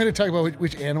 We're going to talk about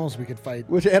which animals we could fight.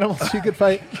 Which animals you could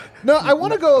fight? No, I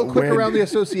want to go quick When? around the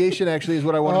association. Actually, is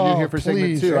what I want to do here for segment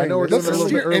please. 2. I know we're Let's doing it a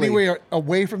little bit steer early. anyway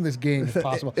away from this game if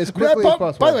possible. As quickly as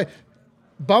possible. By the way,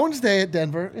 Bones Day at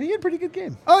Denver, and he had a pretty good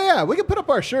game. Oh yeah, we can put up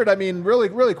our shirt. I mean,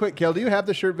 really quick, Kale. Do you have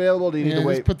the shirt available? Do you need to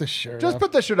wait? Just put the shirt Just up.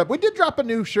 put the shirt up. We did drop a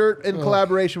new shirt in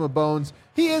collaboration with Bones.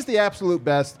 He is the absolute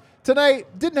best. Tonight,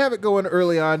 didn't have it going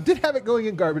early on. Did have it going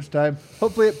in garbage time.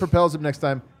 Hopefully, it propels him next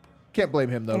time. Can't blame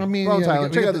him though. I mean, Bones yeah,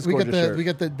 Island. Check out this gorgeous shirt. We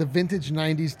got the vintage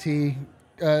 '90s tee.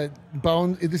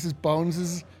 Bones. This is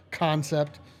Bones's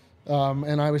concept,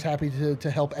 and I was happy to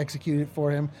help execute it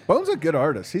for him. Bones is a good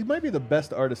artist. He might be the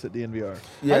best artist at DNVR.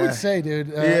 Yeah. I would say, dude.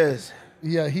 He is.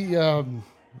 Yeah,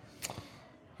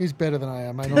 he's better than I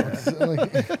am. I know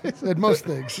at most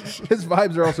things. His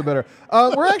vibes are also better.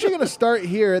 We're actually going to start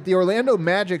here at the Orlando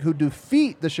Magic, who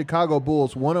defeat the Chicago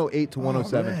Bulls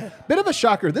 108-107. Bit of a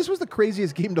shocker. This was the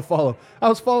craziest game to follow. I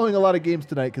was following a lot of games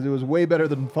tonight because it was way better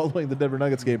than following the Denver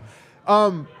Nuggets game.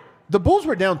 The Bulls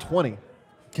were down 20.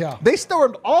 Yeah. They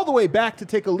stormed all the way back to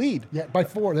take a lead. Yeah, by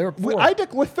 4. They were 4.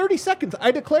 With 30 seconds, I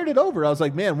declared it over. I was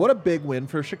like, man, what a big win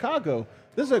for Chicago.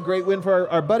 This is a great win for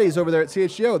our buddies over there at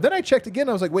CHGO. Then I checked again.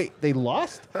 I was like, wait, they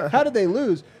lost? How did they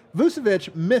lose?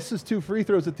 Vucevic misses 2 free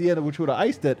throws at the end, which would have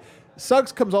iced it.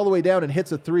 Suggs comes all the way down and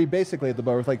hits a 3 basically at the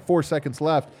bar with like 4 seconds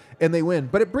left, and they win.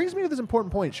 But it brings me to this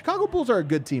important point. Chicago Bulls are a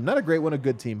good team. Not a great one, a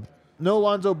good team. No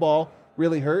Lonzo Ball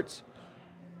really hurts.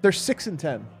 They're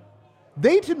 6-10.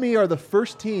 They, to me, are the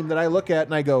first team that I look at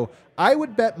and I go, I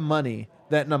would bet money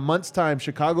that in a month's time,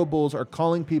 Chicago Bulls are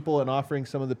calling people and offering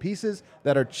some of the pieces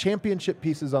that are championship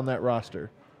pieces on that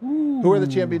roster. Ooh. Who are the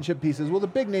championship pieces? Well, the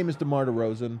big name is DeMar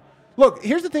DeRozan. Look,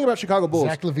 here's the thing about Chicago Bulls.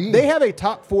 Zach LaVine. They have a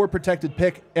top 4 protected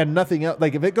pick and nothing else.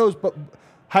 Like, if it goes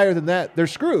higher than that, they're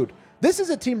screwed. This is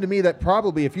a team to me that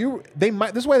probably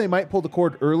this is why they might pull the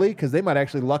cord early, because they might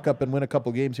actually luck up and win a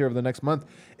couple games here over the next month.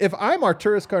 If I'm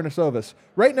Arturas Karnisovas,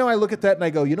 right now I look at that and I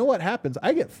go, you know what happens?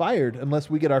 I get fired unless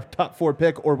we get our top 4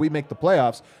 pick or we make the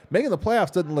playoffs. Making the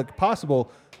playoffs doesn't look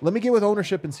possible. Let me get with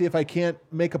ownership and see if I can't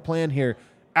make a plan here.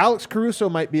 Alex Caruso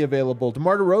might be available.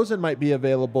 DeMar DeRozan might be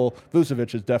available.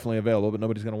 Vucevic is definitely available, but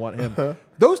nobody's going to want him.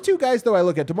 Those two guys, though, I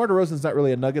look at. DeMar DeRozan's not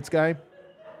really a Nuggets guy.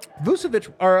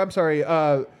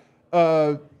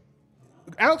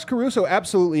 Alex Caruso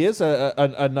absolutely is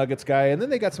a Nuggets guy, and then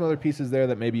they got some other pieces there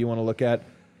that maybe you want to look at.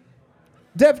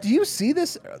 Dev, do you see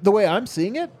this the way I'm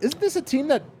seeing it? Isn't this a team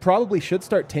that probably should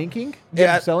start tanking?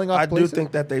 Selling off I places? do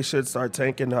think that they should start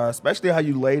tanking, especially how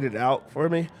you laid it out for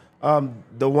me.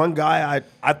 The one guy,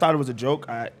 I thought it was a joke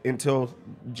until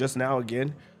just now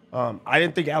again. I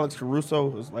didn't think Alex Caruso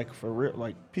was like for real.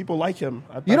 Like people like him.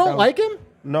 You don't like him?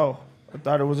 No, I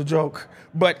thought it was a joke.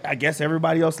 But I guess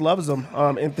everybody else loves him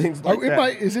and things like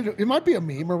that. It might be a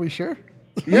meme. Are we sure?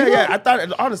 Yeah. I thought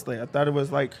it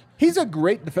was like He's a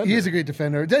great defender. He is a great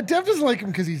defender. Dev doesn't like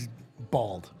him because he's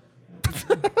bald.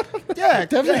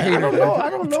 Dev's a hater.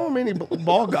 I don't know many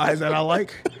ball guys that I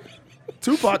like.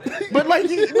 Tupac, but like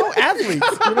athletes.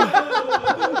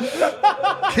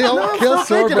 Kill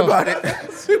thinking Sorbo. about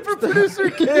it. Super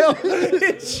producer Kale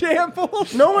in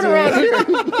shambles. No one around here.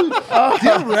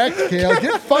 Get wrecked, Kale.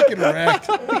 Get fucking wrecked.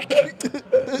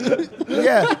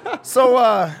 Yeah.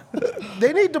 So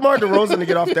they need DeMar DeRozan to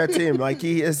get off that team. Like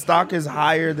his stock is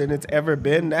higher than it's ever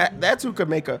been. That's who could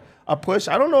make a push.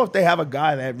 I don't know if they have a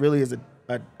guy that really is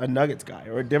a Nuggets guy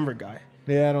or a Denver guy.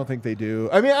 Yeah, I don't think they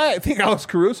do. I mean, I think Alex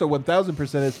Caruso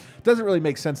 1,000% doesn't really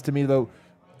make sense to me, though.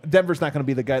 Denver's not going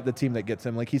to be the team that gets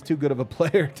him. Like, he's too good of a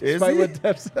player, despite what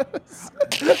Dev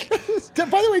says.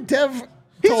 By the way, Dev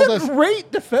He's told a us.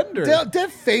 great defender.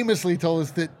 Dev famously told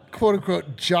us that, quote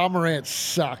unquote, Ja Morant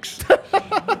sucks.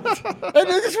 And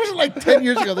this wasn't like 10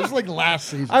 years ago. This was like last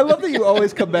season. I love that you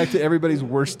always come back to everybody's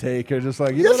worst take. You're just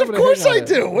like, Yes, of course I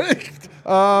do.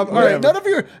 All right, None of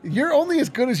you're only as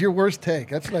good as your worst take.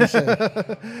 That's what I say.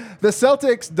 The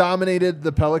Celtics dominated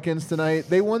the Pelicans tonight.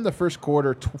 They won the first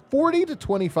quarter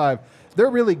 40-25.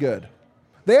 They're really good.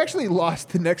 They actually lost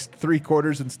the next 3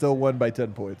 quarters and still won by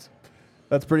 10 points.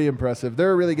 That's pretty impressive.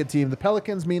 They're a really good team. The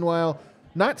Pelicans, meanwhile,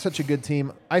 not such a good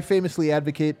team. I famously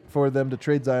advocate for them to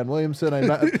trade Zion Williamson.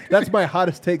 That's my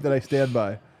hottest take that I stand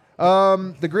by.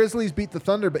 The Grizzlies beat the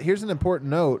Thunder, but here's an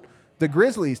important note. The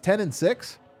Grizzlies,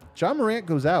 10-6. Ja Morant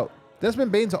goes out.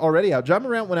 Desmond Bane's already out. Ja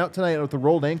Morant went out tonight with a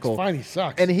rolled ankle. It's fine, he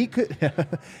sucks. And he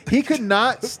could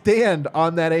not stand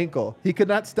on that ankle. He could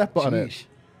not step on it.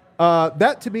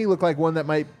 That to me looked like one that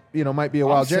might be a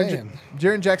while.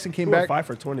 Jaren Jackson came back 5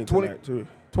 for 20 tonight too.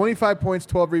 25 points,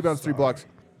 12 rebounds, 3 blocks.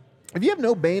 If you have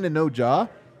no Bane and no Ja,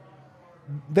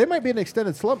 they might be an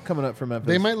extended slump coming up for Memphis.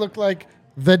 They might look like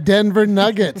the Denver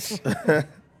Nuggets.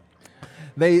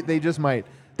 They just might.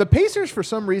 The Pacers, for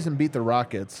some reason, beat the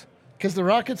Rockets. Because the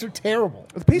Rockets are terrible.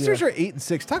 The Pacers are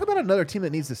 8-6. Talk about another team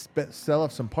that needs to sell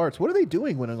off some parts. What are they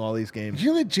doing winning all these games? Do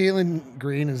you know that Jalen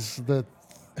Green has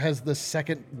the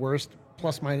second worst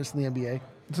plus minus in the NBA?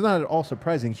 It's not at all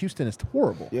surprising. Houston is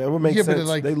horrible. Yeah, it would make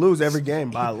sense. They lose every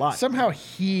game by a lot. Somehow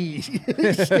he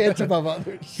stands above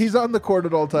others. He's on the court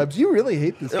at all times. You really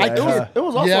hate this guy. It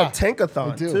was also a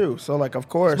tankathon, too. So, like, of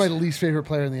course. He's my least favorite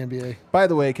player in the NBA. By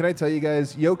the way, can I tell you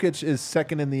guys, Jokic is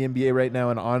second in the NBA right now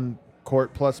in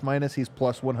on-court plus minus. He's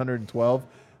plus 112.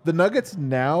 The Nuggets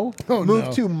now move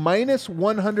to minus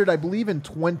 100, I believe, in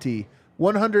 20.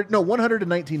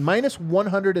 119. Minus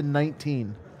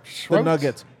 119. The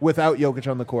Nuggets without Jokic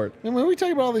on the court. And when we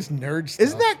talk about all this nerd stuff.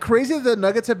 Isn't that crazy that the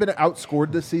Nuggets have been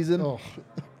outscored this season? Oh,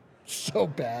 so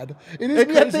bad. It is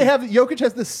and crazy. yet they have Jokic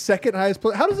has the second highest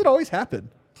play. How does it always happen?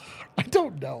 I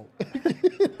don't know.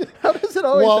 How does it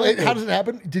always happen? How does it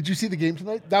happen? Did you see the game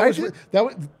tonight? That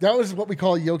was what we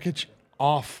call Jokic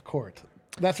off court.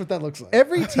 That's what that looks like.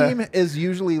 Every team is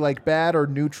usually like bad or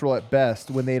neutral at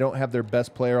best when they don't have their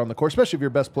best player on the court, especially if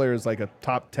your best player is like a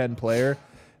top 10 player.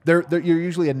 You're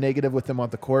usually a negative with them on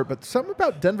the court, but something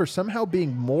about Denver somehow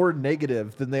being more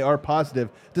negative than they are positive,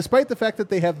 despite the fact that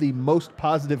they have the most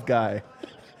positive guy.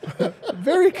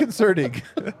 Very concerning.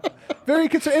 Very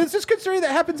concerning. And it's just concerning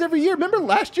that happens every year. Remember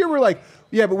last year we're like,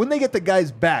 yeah, but when they get the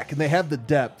guys back and they have the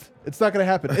depth, it's not going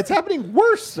to happen. It's happening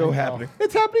worse.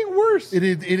 It's happening worse. It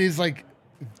is like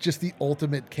just the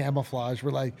ultimate camouflage. We're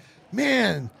like,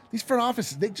 man, these front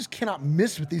offices, they just cannot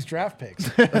miss with these draft picks.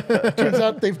 Turns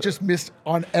out they've just missed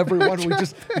on everyone.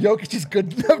 Jokic is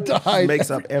good enough to hide.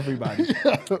 Makes up everybody.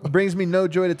 Brings me no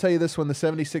joy to tell you this one. The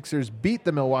 76ers beat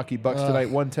the Milwaukee Bucks tonight,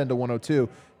 110-102.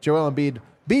 Joel Embiid,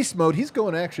 beast mode. He's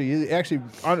going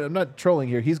I'm not trolling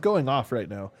here. He's going off right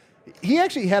now. He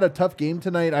actually had a tough game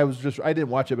tonight. I didn't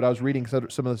watch it, but I was reading some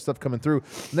of the stuff coming through.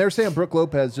 And they were saying Brook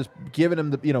Lopez just giving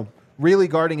him really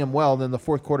guarding him well. And then the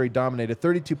fourth quarter, he dominated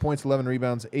 32 points, 11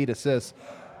 rebounds, 8 assists.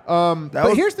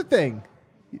 But here's the thing.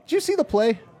 Did you see the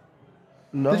play?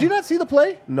 No. Did you not see the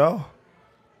play? No.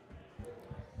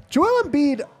 Joel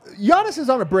Embiid, Giannis is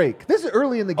on a break. This is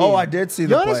early in the game. Oh, I did see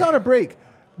the play. Giannis on a break.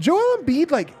 Joel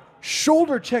Embiid,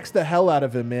 shoulder checks the hell out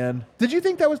of him, man. Did you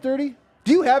think that was dirty?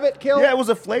 Do you have it, Kale? Yeah, it was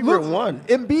a flagrant one.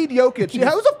 Embiid Jokic.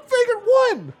 Yeah, it was a flagrant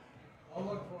one.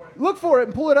 I'll look for it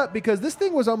and pull it up because this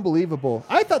thing was unbelievable.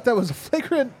 I thought that was a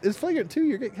flagrant. Is flagrant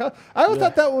too? I always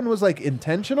thought that one was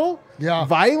intentional. Yeah.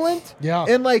 Violent. Yeah.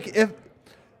 And if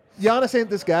Giannis ain't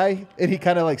this guy and he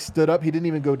kind of stood up, he didn't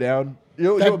even go down.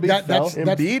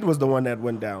 Embiid was the one that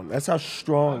went down. That's how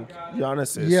strong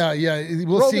Giannis is. Yeah,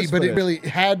 we'll Roll see. this But footage. it really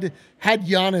had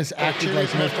Giannis acted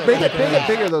like Make it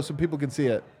bigger though, so people can see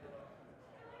it.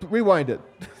 Rewind it.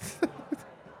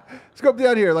 Let's go up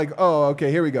down here. Okay,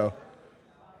 here we go.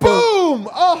 Boom!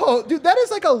 Oh, dude, that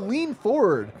is a lean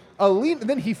forward. And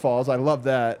then he falls. I love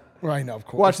that. Well, I know, of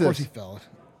course. Watch of course this. he fell.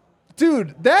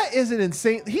 Dude, that is an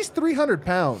insane. He's 300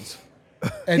 pounds.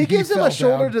 And he gives him fell a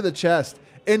shoulder down. to the chest.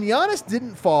 And Giannis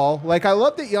didn't fall. I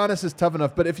love that Giannis is tough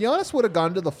enough, but if Giannis would have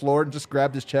gone to the floor and just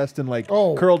grabbed his chest and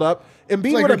curled up,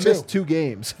 Embiid would have missed 2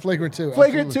 games. Flagrant 2.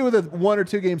 Flagrant 2 with a 1 or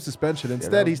 2 game suspension.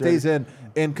 Instead, he stays in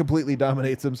and completely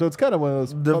dominates him. So it's kind of one of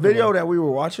those. The video that we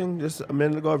were watching just a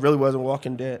minute ago, it really wasn't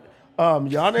Walking Dead.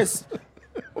 Giannis,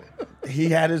 he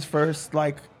had his first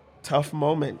tough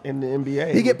moment in the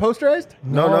NBA. He get posterized?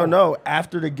 No.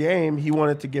 After the game, he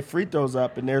wanted to get free throws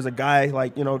up, and there's a guy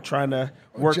trying to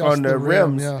work Adjust on the the rim,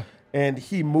 rims, yeah. and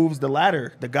he moves the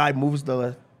ladder. The guy moves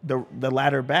the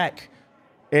ladder back,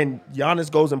 and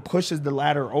Giannis goes and pushes the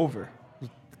ladder over.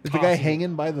 Is the guy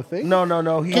hanging by the thing? No.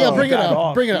 He Bring it got up.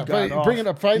 off. Bring it He up. got Bring it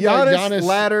off. up. Find Giannis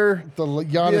ladder. The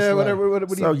Giannis ladder. whatever. What are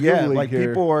you So Googling here?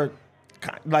 people are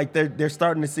they're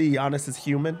starting to see Giannis as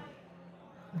human.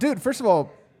 Dude, first of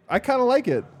all, I kind of like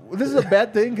it. This is a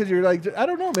bad thing because you're I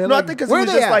don't know, man. No, I think because where he's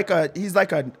are they just at? he's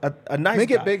a nice Make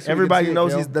guy. it big so we can Everybody see it,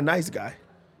 knows Gil. he's the nice guy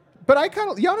But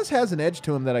Giannis has an edge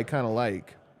to him that I kind of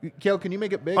like. Kale, can you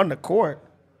make it big? on the court.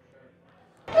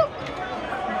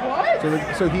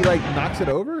 So he knocks it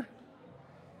over?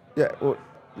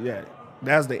 Yeah,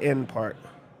 that's the end part.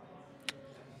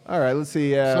 All right, let's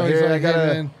see. So he's here I like, gotta.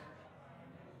 hey, man.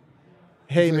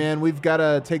 Hey man, we've got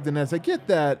to take the Nets. Get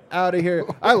that out of here.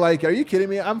 I like it. Are you kidding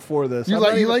me? I'm for this. You I'm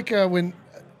not even- when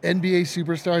NBA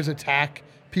superstars attack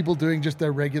people doing just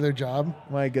their regular job?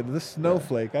 My goodness, this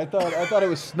snowflake. I thought it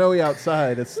was snowy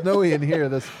outside. It's snowy in here.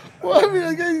 This. Well, I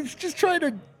mean, he's just trying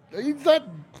to. He's not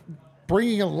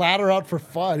bringing a ladder out for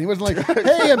fun. He wasn't like,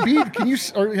 "Hey,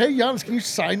 Embiid, or hey, Giannis, can you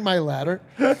sign my ladder?"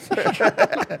 He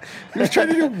was trying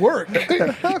to do work.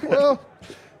 Well,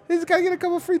 he's got to get a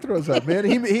couple free throws up, man.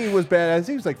 He was badass.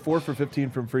 He was 4 for 15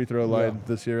 from free throw line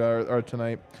this year or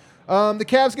tonight. The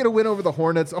Cavs get a win over the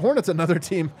Hornets. The Hornets, another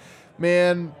team,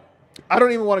 man. I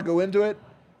don't even want to go into it.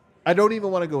 I don't want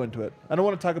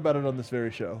to talk about it on this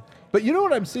very show. But you know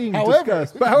what I'm seeing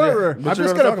discussed. But however, but I'm you're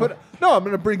just gonna going to I'm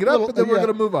going to bring it up, but then we're going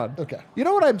to move on. Okay. You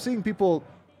know what I'm seeing people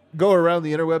go around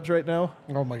the interwebs right now?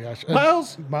 Oh my gosh,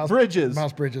 Miles Bridges.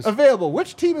 Miles Bridges. Available.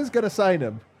 Which team is going to sign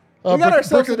him? We got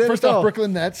ourselves an First NFL. off,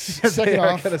 Brooklyn Nets. They Second are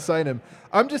off, going to sign him.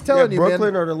 I'm just telling you,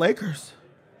 Brooklyn man. or the Lakers.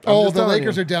 the just telling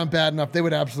Lakers you. are down bad enough. They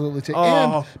would absolutely take. Oh,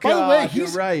 and by the way, God, you're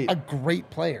he's right. a great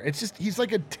player. It's just he's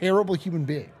like a terrible human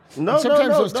being. No, And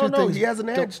sometimes those two no. things He has an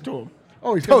don't- edge to him.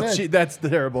 Oh, he's got Oh, an edge. gee, that's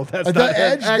terrible. That's The not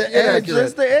edge, the edge. inaccurate.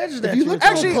 Just the edge that If you you look were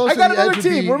Actually, close I to got the another edge would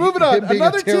team. be We're moving him on. being a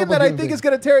Another team terrible that I human think being. is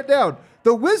going to tear it down.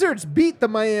 The Wizards beat the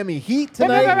Miami Heat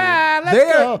tonight.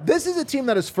 Let's go. This is a team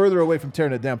that is further away from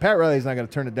tearing it down. Pat Riley's not going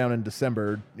to turn it down in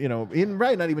December, not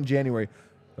even January.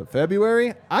 But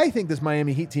February, I think this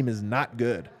Miami Heat team is not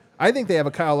good. I think they have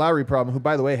a Kyle Lowry problem, who,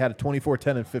 by the way, had a 24,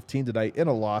 10, and 15 tonight in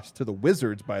a loss to the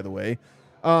Wizards, by the way.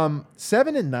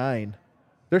 7-9.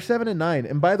 They're 7-9.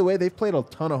 And by the way, they've played a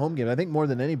ton of home games. I think more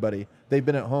than anybody. They've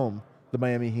been at home, the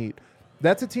Miami Heat.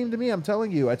 That's a team to me, I'm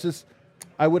telling you.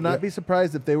 I would not be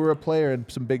surprised if they were a player in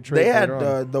some big trades. They had later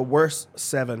on. the worst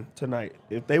 7 tonight.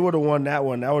 If they would have won that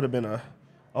one, that would have been a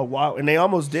wow. And they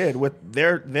almost did with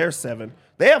their 7.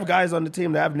 They have guys on the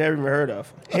team that I've never even heard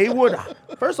of. Haywood.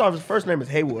 First off, his first name is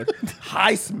Haywood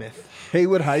Highsmith.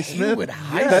 Haywood Highsmith? Haywood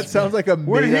Highsmith. That sounds like a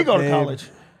Where did he made-up go to name. college?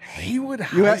 Haywood You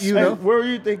Highsmith. know? Where do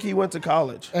you think he went to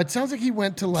college? It sounds like he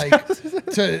went to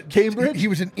to Cambridge? He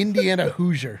was an Indiana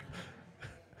Hoosier.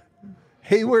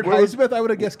 Hayward Where was- Highsmith? I would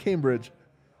have guessed Cambridge.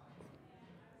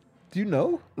 Do you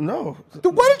know? No.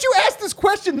 Then why did you ask this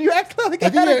question? You act like I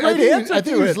had a great answer I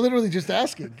think to he was it. literally just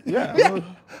asking. Yeah.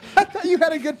 I thought you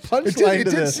had a good punchline to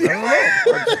this.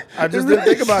 I just didn't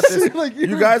think about this. Like you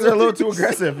you were guys are a very- little too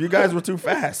aggressive. You guys were too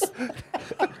fast.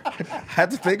 I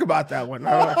had to think about that one.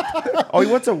 Oh, he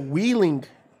went to Wheeling.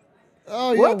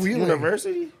 Oh, yeah, What? Wheeling.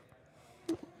 University?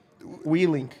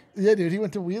 Wheeling. Yeah, dude, he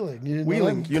went to Wheeling. You didn't know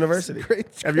Wheeling that? University. Great.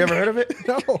 Have you ever heard of it?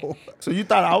 No. So you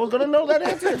thought I was going to know that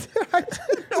answer? I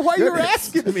didn't know why you were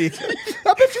asking me. I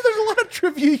bet you there's a lot of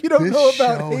trivia you don't know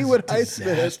about show is Haywood a Highsmith.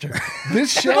 disaster.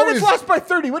 This show Nuggets is lost by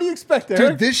 30. What do you expect,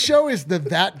 Eric? dude. This show is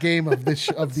that game of this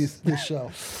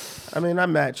show. I mean, I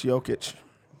match Jokic.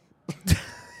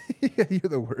 Yeah, you're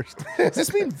the worst. Does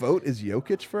this mean vote is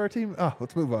Jokic for our team? Oh,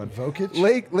 let's move on. Vokic?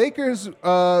 Lakers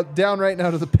down right now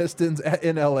to the Pistons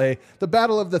in LA. The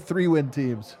battle of the 3-win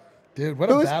teams. Dude, what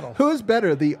a battle. Who is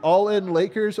better, the all-in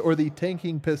Lakers or the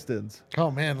tanking Pistons? Oh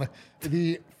man, like,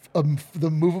 the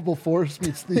movable force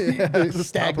meets the stagnant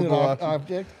unstoppable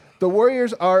object. The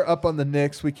Warriors are up on the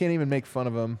Knicks. We can't even make fun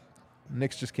of them.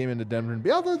 Knicks just came into Denver,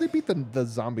 although they beat the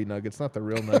zombie Nuggets, not the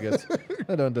real Nuggets.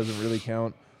 That one doesn't really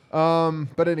count.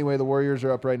 But anyway, the Warriors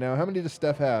are up right now. How many does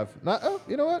Steph have?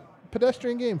 You know what?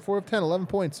 Pedestrian game, 4 of 10, 11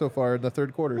 points so far in the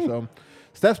third quarter. So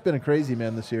Steph's been a crazy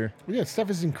man this year. Yeah, Steph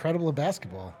is incredible at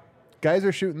basketball. Guys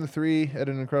are shooting the three at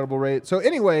an incredible rate. So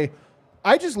anyway,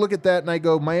 I just look at that and I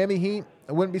go, Miami Heat,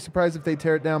 I wouldn't be surprised if they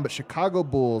tear it down, but Chicago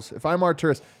Bulls, if I'm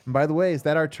Arturis, and by the way, is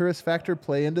that Arturis factor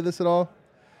play into this at all?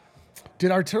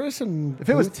 Did Arturis and If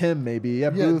it was Booth- Tim, maybe. Yeah,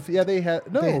 Booth. Yeah, they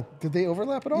had. No. did they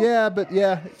overlap at all? Yeah, but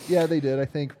yeah, they did, I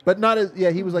think. But not as,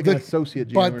 he was like an associate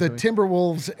GM. But or the something.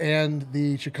 Timberwolves and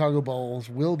the Chicago Bulls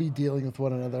will be dealing with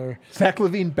one another. Zach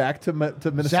LaVine back to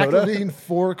Minnesota. Zach LaVine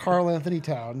for Karl Anthony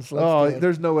Towns. Let's do it.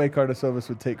 There's no way Cardasovis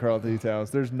would take Karl Anthony Towns.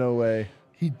 There's no way.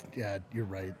 Yeah, you're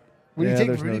right. Would Yeah, you take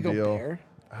there's Rudy no deal. Gobert?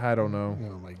 I don't know.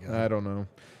 Oh my god. I don't know.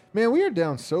 Man, we are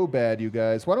down so bad, you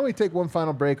guys. Why don't we take one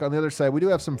final break? On the other side, we do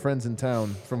have some friends in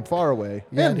town from far away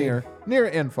and dude. near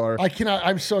and far.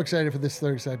 I'm so excited for this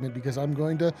third segment because I'm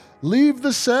going to leave the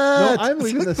No, set. I'm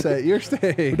leaving the set. You're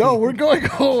staying. No, we're going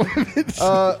home.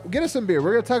 Get us some beer.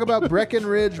 We're going to talk about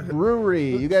Breckenridge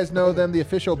Brewery. You guys know them, the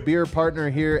official beer partner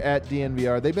here at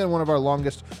DNVR. They've been one of our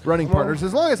longest running partners.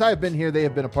 As long as I've been here, they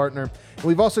have been a partner. And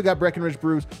we've also got Breckenridge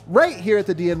Brews right here at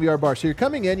the DNVR bar. So you're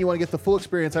coming in, you want to get the full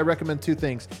experience. I recommend two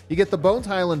things. You get the Bones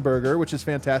Highland Burger, which is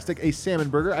fantastic, a salmon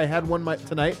burger. I had one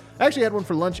tonight. I actually had one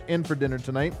for lunch and for dinner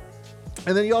tonight.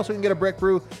 And then you also can get a Breck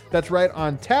Brew that's right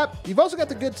on tap. You've also got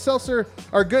the good seltzer,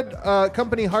 or good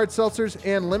company hard seltzers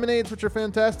and lemonades, which are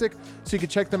fantastic. So you can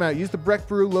check them out. Use the Breck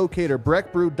Brew locator,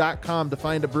 breckbrew.com, to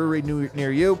find a brewery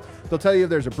near you. They'll tell you if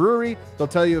there's a brewery. They'll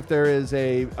tell you if there is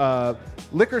a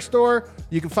liquor store.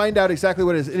 You can find out exactly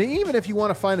what it is. And even if you want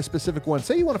to find a specific one,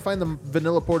 say you want to find the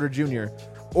Vanilla Porter Jr.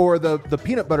 or the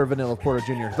peanut butter Vanilla Porter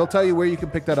Jr., they'll tell you where you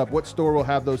can pick that up, what store will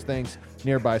have those things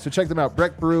nearby. So check them out,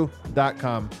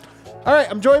 breckbrew.com. All right,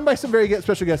 I'm joined by some very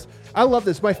special guests. I love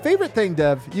this. My favorite thing,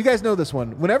 Dev, you guys know this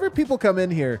one. Whenever people come in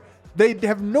here, they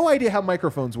have no idea how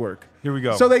microphones work. Here we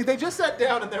go. So they just sat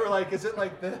down and they were like, is it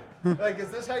like this? Like, is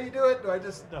this how you do it? Do I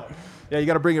just, no. Yeah, you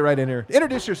got to bring it right in here.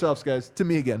 Introduce yourselves, guys, to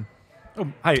me again. Oh,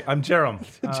 hi, I'm Jerem.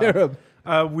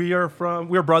 Jerem.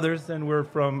 We're brothers, and we're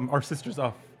from our sisters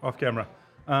off camera.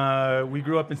 We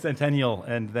grew up in Centennial,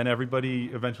 and then everybody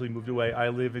eventually moved away. I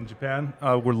live in Japan.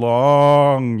 We're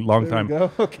long There time. we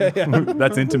go. Okay. Yeah.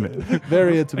 That's intimate.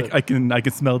 Very intimate. I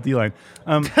can smell D-line.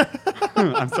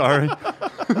 I'm sorry.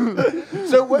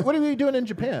 So what are you doing in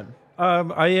Japan?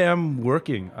 I am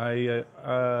working.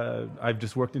 I've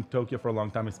just worked in Tokyo for a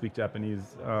long time. I speak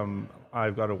Japanese.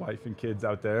 I've got a wife and kids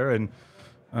out there, and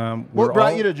What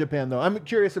brought you to Japan, though? I'm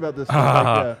curious about this.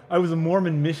 I was a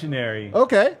Mormon missionary.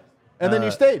 Okay. And then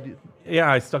you stayed.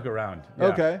 Yeah, I stuck around. Yeah.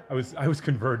 Okay. I was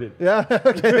converted. Yeah.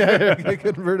 Okay.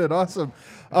 Converted. Awesome.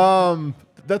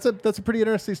 That's a pretty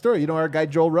interesting story. You know, our guy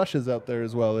Joel Rush is out there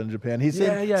as well in Japan. He's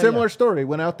similar story.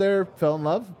 Went out there, fell in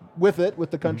love with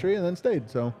the country, and then stayed.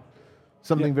 So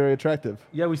something very attractive.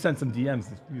 Yeah, we sent some DMs.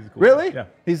 Musical. Really? Yeah.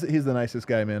 He's the nicest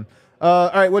guy, man. All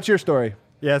right. What's your story?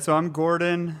 Yeah, so I'm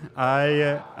Gordon.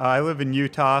 I live in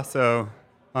Utah, so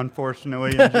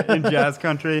unfortunately in jazz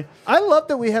country. I love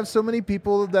that we have so many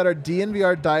people that are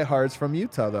DNVR diehards from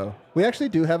Utah, though. We actually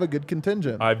do have a good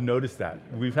contingent. I've noticed that.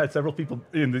 We've had several people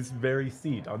in this very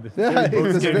seat on this.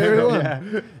 This very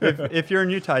one. Yeah. If you're in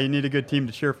Utah, you need a good team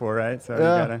to cheer for, right? So you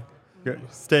gotta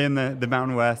stay in the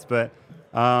Mountain West. But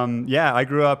I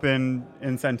grew up in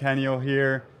Centennial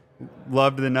here.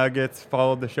 Loved the Nuggets,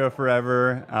 followed the show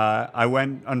forever. I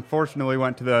unfortunately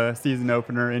went to the season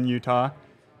opener in Utah.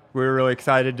 we were really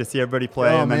excited to see everybody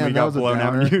play, Oh, and then man, we that got was a blown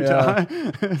out in downer.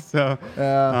 Utah. So,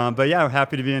 but yeah, we're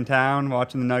happy to be in town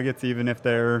watching the Nuggets, even if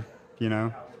they're,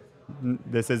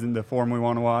 this isn't the form we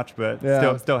want to watch, but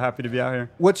still happy to be out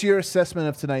here. What's your assessment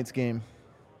of tonight's game?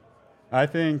 I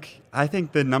think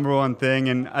the number one thing,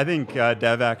 and I think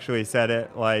Dev actually said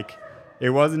it, like, it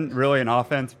wasn't really an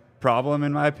offense problem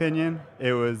in my opinion.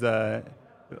 It was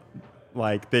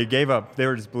like they gave up. They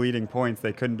were just bleeding points.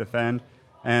 They couldn't defend,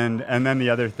 and then the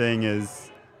other thing is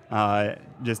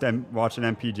just watching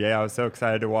MPJ. I was so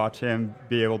excited to watch him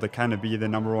be able to kind of be the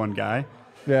number one guy.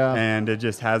 Yeah, and it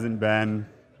just hasn't been,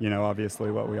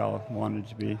 obviously what we all wanted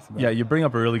to be. So. Yeah, you bring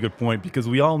up a really good point because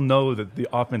we all know that the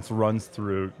offense runs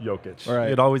through Jokic.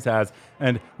 Right. It always has,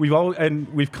 and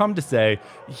we've come to say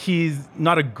he's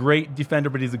not a great defender,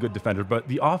 but he's a good defender. But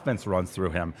the offense runs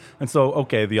through him, and so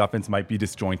okay, the offense might be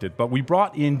disjointed, but we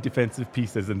brought in defensive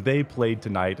pieces, and they played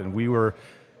tonight, and we were.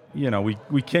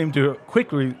 We came to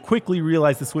quickly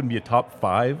realize this wouldn't be a top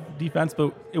 5 defense,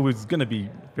 but it was going to be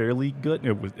fairly good.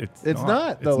 It's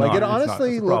not though. Like it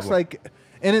honestly looks like,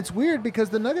 and it's weird because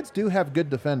the Nuggets do have good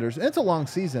defenders. It's a long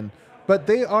season, but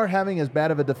they are having as bad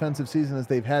of a defensive season as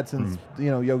they've had since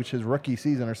Jokic's rookie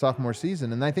season or sophomore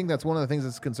season, and I think that's one of the things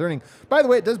that's concerning. By the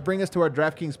way, it does bring us to our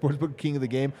DraftKings Sportsbook King of the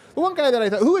Game. The one guy that I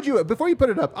thought, who would you before you put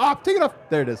it up? Take it off.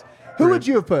 There it is. Who would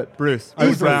you have put? Bruce. I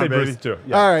was Bruce Brown, Bruce too.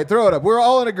 Yeah. All right, throw it up. We're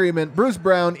all in agreement. Bruce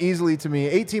Brown, easily to me.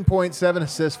 18 points, 7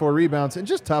 assists, 4 rebounds, and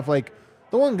just tough. Like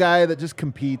the one guy that just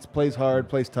competes, plays hard,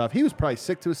 plays tough. He was probably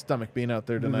sick to his stomach being out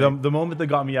there tonight. The moment that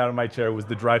got me out of my chair was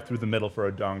the drive through the middle for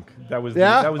a dunk. That was the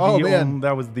highlight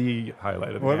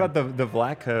of the What game. about the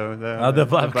Vlatko? The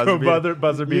Vlatko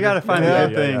buzzer beater. You got to find the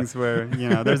good things where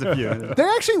there's a few. There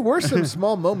actually were some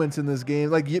small moments in this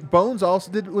game. Like Bones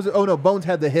also did. Bones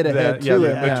had the hit ahead to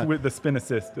him. With the spin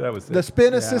assist. That was it. The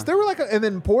spin assist. There were and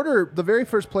then Porter, the very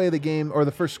first play of the game or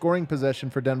the first scoring possession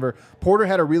for Denver, Porter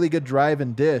had a really good drive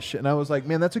and dish, and I was like,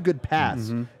 man, that's a good pass.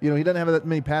 Mm-hmm. He doesn't have that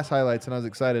many pass highlights, and I was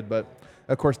excited, but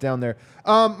of course down there.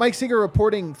 Mike Seeger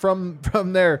reporting from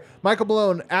there. Michael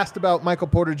Malone asked about Michael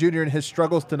Porter Jr. and his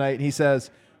struggles tonight, and he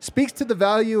says, speaks to the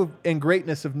value and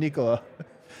greatness of Nikola.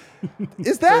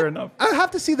 Is that? Fair enough. I have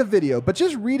to see the video, but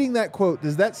just reading that quote,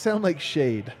 does that sound like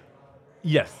shade?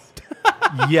 Yes.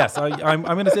 Yes, I'm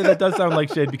going to say that does sound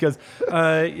like shade because,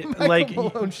 Michael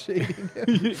Malone shading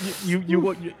him.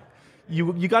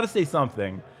 you got to say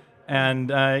something, and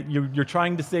you're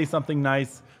trying to say something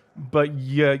nice, but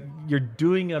you're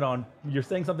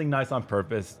saying something nice on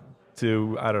purpose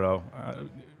to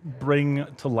bring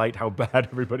to light how bad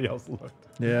everybody else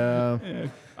looked. Yeah.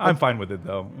 I'm fine with it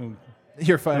though.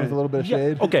 You're fine with a little bit of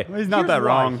shade? Okay. He's not that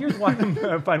wrong. Here's why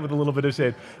I'm fine with a little bit of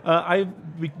shade.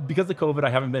 Because of COVID, I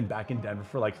haven't been back in Denver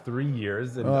for like 3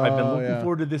 years, and I've been looking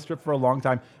forward to this trip for a long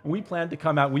time. And we planned to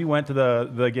come out. We went to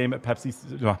the game at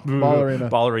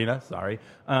Ball Arena, sorry,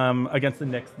 against the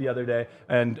Knicks the other day,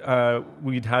 and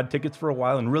we'd had tickets for a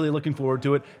while and really looking forward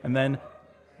to it. And then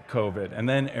COVID, and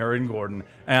then Aaron Gordon,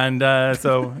 and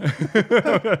so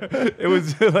it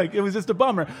was just a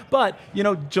bummer. But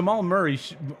Jamal Murray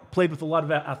played with a lot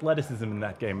of athleticism in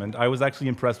that game, and I was actually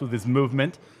impressed with his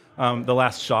movement. The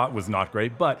last shot was not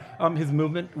great, but his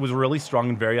movement was really strong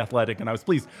and very athletic, and I was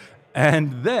pleased.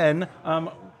 And then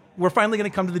we're finally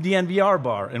going to come to the DNVR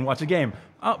bar and watch a game.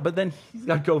 But then he's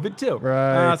got COVID too.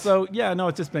 Right.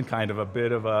 It's just been kind of a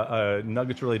bit of a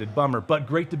Nuggets-related bummer. But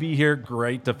great to be here.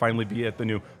 Great to finally be at the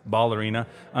new Ball Arena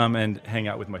and hang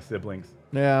out with my siblings.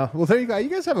 Yeah. Well, there you go. You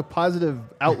guys have a positive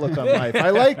outlook on life.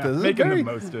 I like this. Making the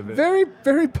most of it. Very,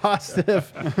 very positive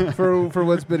for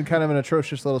what's been kind of an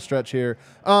atrocious little stretch here.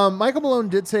 Michael Malone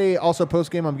did say also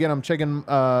post-game, I'm checking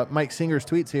Mike Singer's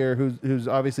tweets here, who's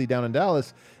obviously down in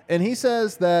Dallas, and he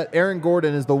says that Aaron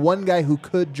Gordon is the one guy who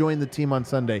could join the team on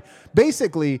Sunday.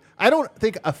 Basically, I don't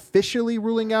think officially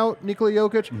ruling out Nikola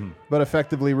Jokic, but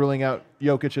effectively ruling out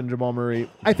Jokic and Jamal Murray.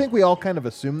 I think we all kind of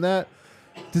assume that.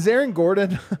 Does Aaron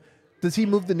Gordon... Does he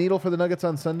move the needle for the Nuggets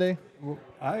on Sunday?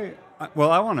 I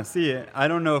want to see it. I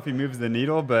don't know if he moves the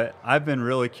needle, but I've been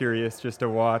really curious just to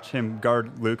watch him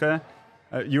guard Luka.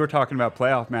 You were talking about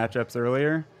playoff matchups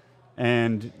earlier,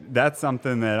 and that's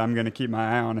something that I'm going to keep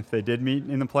my eye on if they did meet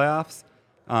in the playoffs.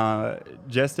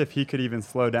 Just if he could even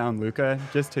slow down Luka,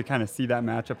 just to kind of see that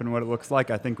matchup and what it looks like,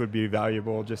 I think would be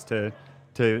valuable just to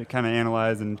kind of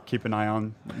analyze and keep an eye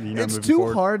on, it's moving too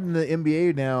forward. hard in the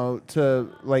NBA now to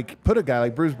put a guy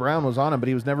like Bruce Brown was on him, but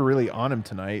he was never really on him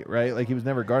tonight, right? Like he was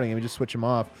never guarding him. You just switch him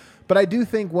off. But I do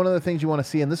think one of the things you want to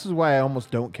see, and this is why I almost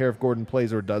don't care if Gordon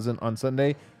plays or doesn't on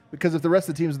Sunday, because if the rest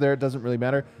of the team's there, it doesn't really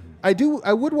matter. I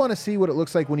would want to see what it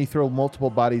looks like when you throw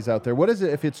multiple bodies out there. What is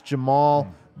it if it's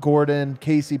Jamal, Gordon,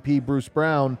 KCP, Bruce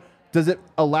Brown? does it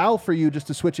allow for you just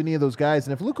to switch any of those guys?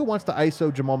 And if Luka wants to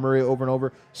ISO Jamal Murray over and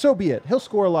over, so be it. He'll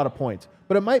score a lot of points.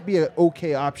 But it might be an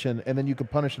okay option, and then you can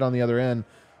punish it on the other end.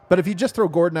 But if you just throw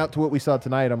Gordon out to what we saw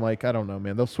tonight, I'm like, I don't know,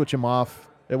 man. They'll switch him off.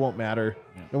 It won't matter.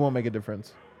 It won't make a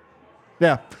difference.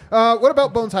 Yeah. What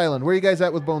about Bones Highland? Where are you guys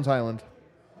at with Bones Highland?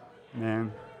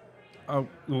 Man. Oh,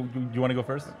 you want to go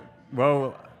first?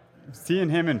 Well, seeing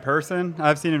him in person,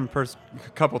 I've seen him in person a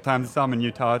couple times. I saw him in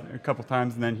Utah a couple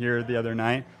times and then here the other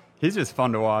night. He's just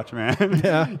fun to watch, man.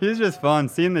 Yeah. He's just fun.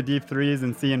 Seeing the deep threes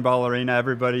and seeing Ball Arena,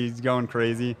 everybody's going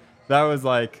crazy.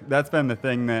 That's been the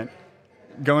thing that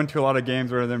going to a lot of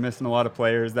games where they're missing a lot of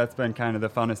players, that's been kind of the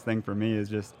funnest thing for me is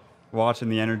just watching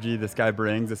the energy this guy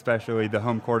brings, especially the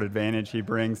home court advantage he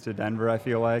brings to Denver, I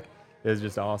feel like, is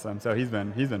just awesome. So he's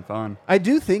been fun. I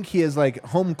do think he is like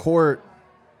home court.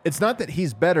 It's not that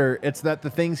he's better. It's that the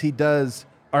things he does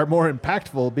are more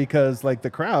impactful because like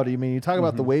the crowd, I mean, you talk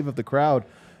about the wave of the crowd.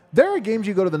 There are games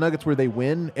you go to the Nuggets where they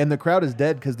win and the crowd is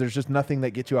dead because there's just nothing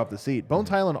that gets you off the seat. Bones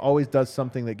Highland always does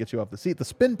something that gets you off the seat. The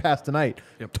spin pass tonight,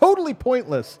 totally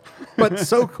pointless, but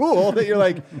so cool that you're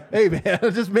like, hey, man,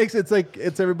 it just makes it's like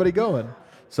it's everybody going.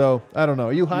 So I don't know.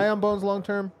 Are you high on Bones long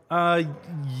term?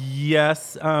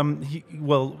 Yes.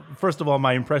 Well, first of all,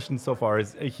 my impression so far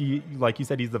is he, like you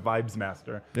said, he's the vibes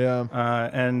master.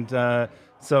 Yeah.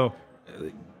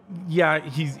 Yeah,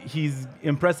 he's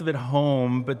impressive at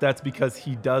home, but that's because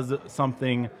he does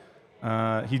something.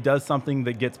 He does something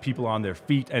that gets people on their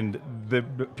feet, and the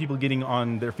people getting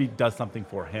on their feet does something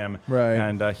for him. Right.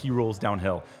 And he rolls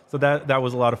downhill. So that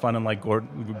was a lot of fun. And like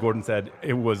Gordon said,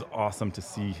 it was awesome to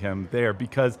see him there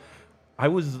because I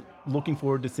was looking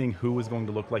forward to seeing who was going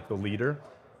to look like the leader,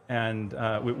 and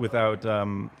without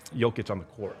Jokic on the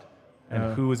court,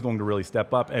 and who was going to really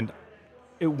step up. And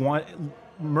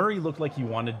Murray looked like he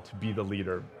wanted to be the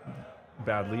leader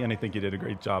badly, and I think he did a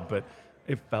great job, but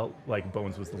it felt like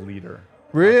Bones was the leader.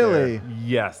 Really?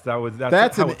 Yes,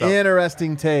 that's an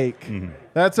interesting take. Mm-hmm.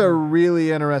 That's a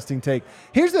really interesting take.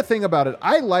 Here's the thing about it.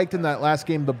 I liked in that last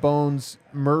game the Bones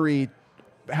Murray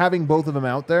having both of them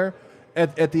out there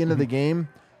at the end of the game.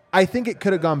 I think it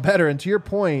could have gone better, and to your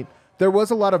point, there was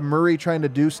a lot of Murray trying to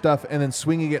do stuff and then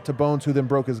swinging it to Bones, who then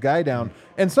broke his guy down.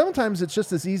 And sometimes it's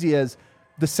just as easy as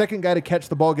the second guy to catch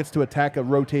the ball gets to attack a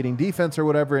rotating defense or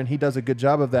whatever, and he does a good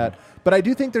job of that. But I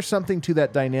do think there's something to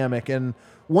that dynamic. And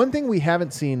one thing we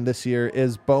haven't seen this year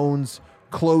is Bones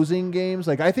closing games.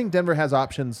 Like, I think Denver has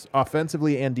options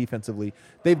offensively and defensively.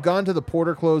 They've gone to the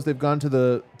Porter close. They've gone to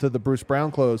the Bruce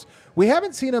Brown close. We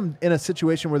haven't seen them in a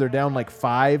situation where they're down like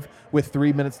 5 with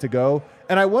 3 minutes to go.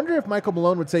 And I wonder if Michael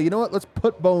Malone would say, you know what, let's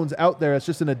put Bones out there as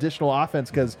just an additional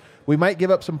offense because we might give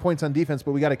up some points on defense,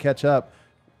 but we got to catch up.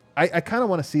 I kind of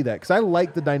want to see that because I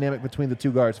like the dynamic between the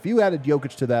two guards. If you added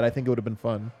Jokic to that, I think it would have been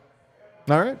fun.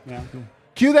 All right? Yeah. Cool.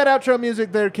 Cue that outro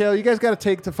music there, Kale. You guys got a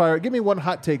take to fire. Give me one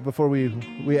hot take before we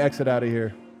exit out of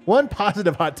here. One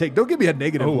positive hot take. Don't give me a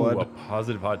negative one. A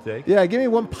positive hot take? Yeah, give me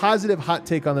one positive hot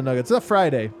take on the Nuggets. It's a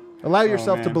Friday. Allow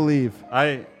yourself to believe.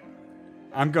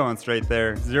 I'm going straight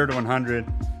there. 0 to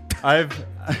 100. I've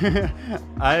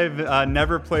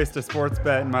never placed a sports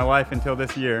bet in my life until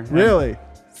this year. Really?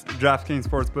 DraftKings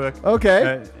Sportsbook.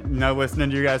 Okay.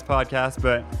 Listening to you guys' podcast,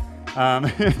 but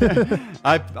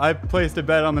I placed a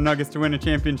bet on the Nuggets to win a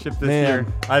championship this year.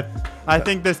 I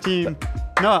think this team.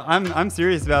 No, I'm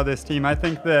serious about this team. I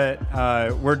think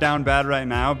that we're down bad right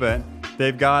now, but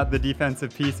they've got the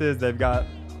defensive pieces. They've got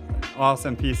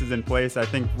awesome pieces in place. I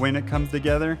think when it comes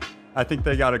together, I think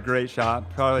they got a great shot,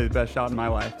 probably the best shot in my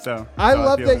life. So I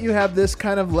love that you have this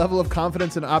kind of level of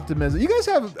confidence and optimism. You guys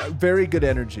have very good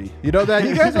energy. You know that?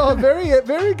 You guys all have very,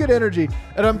 very good energy.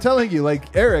 And I'm telling you,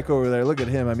 like Eric over there, look at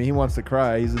him. I mean, he wants to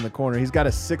cry. He's in the corner. He's got a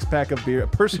 6-pack of beer, a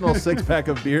personal 6-pack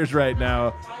of beers right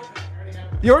now.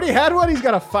 You already had one? He's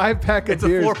got a 5-pack of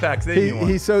beers. It's a 4-pack.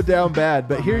 He's so down bad.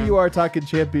 But here you are talking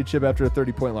championship after a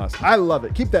 30-point loss. I love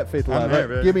it. Keep that faith alive.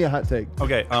 Right? Give me a hot take.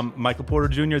 Okay, Michael Porter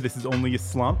Jr., this is only a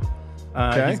slump.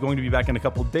 He's going to be back in a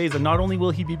couple of days. And not only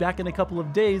will he be back in a couple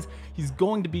of days, he's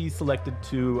going to be selected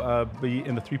to be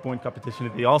in the 3-point competition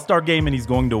at the All-Star game, and he's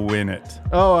going to win it.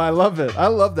 Oh, I love it. I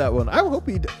love that one. I hope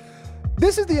he...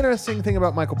 This is the interesting thing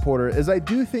about Michael Porter is I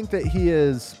do think that he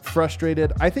is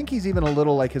frustrated. I think he's even a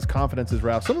little like his confidence is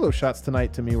roused. Some of those shots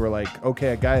tonight to me were like,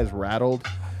 okay, a guy is rattled.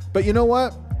 But you know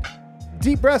what?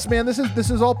 Deep breaths, man. This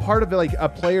is all part of like a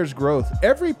player's growth.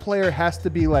 Every player has to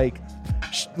be like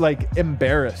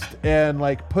embarrassed and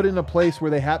like put in a place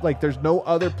where they have like there's no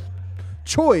other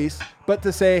choice but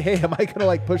to say, hey, am I going to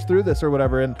like push through this or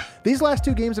whatever? And these last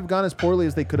 2 games have gone as poorly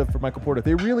as they could have for Michael Porter.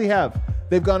 They really have.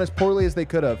 They've gone as poorly as they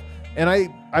could have. And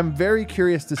I'm very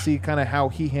curious to see kind of how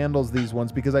he handles these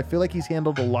ones, because I feel like he's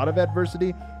handled a lot of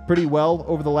adversity pretty well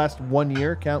over the last 1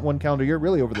 year, one calendar year,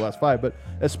 really over the last 5, but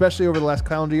especially over the last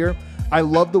calendar year. I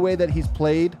love the way that he's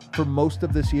played for most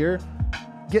of this year.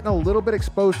 Getting a little bit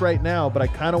exposed right now, but I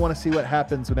kind of want to see what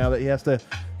happens now that he has to,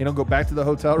 go back to the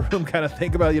hotel room, kind of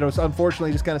think about, so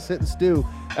unfortunately just kind of sit and stew.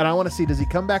 And I want to see, does he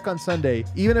come back on Sunday,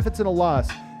 even if it's in a loss,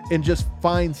 and just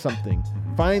find something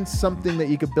that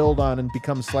you could build on and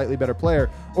become a slightly better player?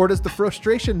 Or does the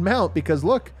frustration mount because,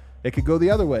 look, it could go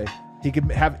the other way. He could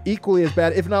have equally as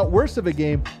bad, if not worse of a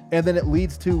game, and then it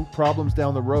leads to problems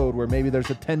down the road where maybe there's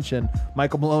a tension.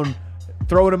 Michael Malone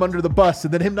throwing him under the bus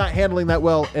and then him not handling that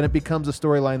well, and it becomes a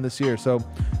storyline this year. So,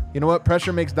 you know what?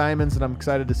 Pressure makes diamonds, and I'm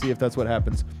excited to see if that's what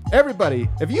happens. Everybody,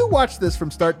 if you watch this from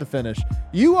start to finish,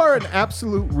 you are an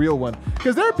absolute real one,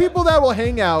 because there are people that will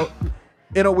hang out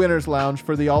in a winner's lounge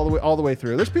for all the way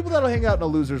through. There's people that'll hang out in a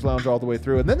loser's lounge all the way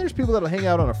through, and then there's people that'll hang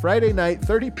out on a Friday night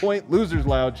 30-point loser's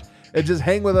lounge and just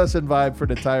hang with us and vibe for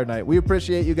an entire night. We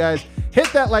appreciate you guys.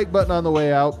 Hit that like button on the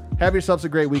way out. Have yourselves a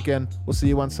great weekend. We'll see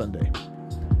you on Sunday.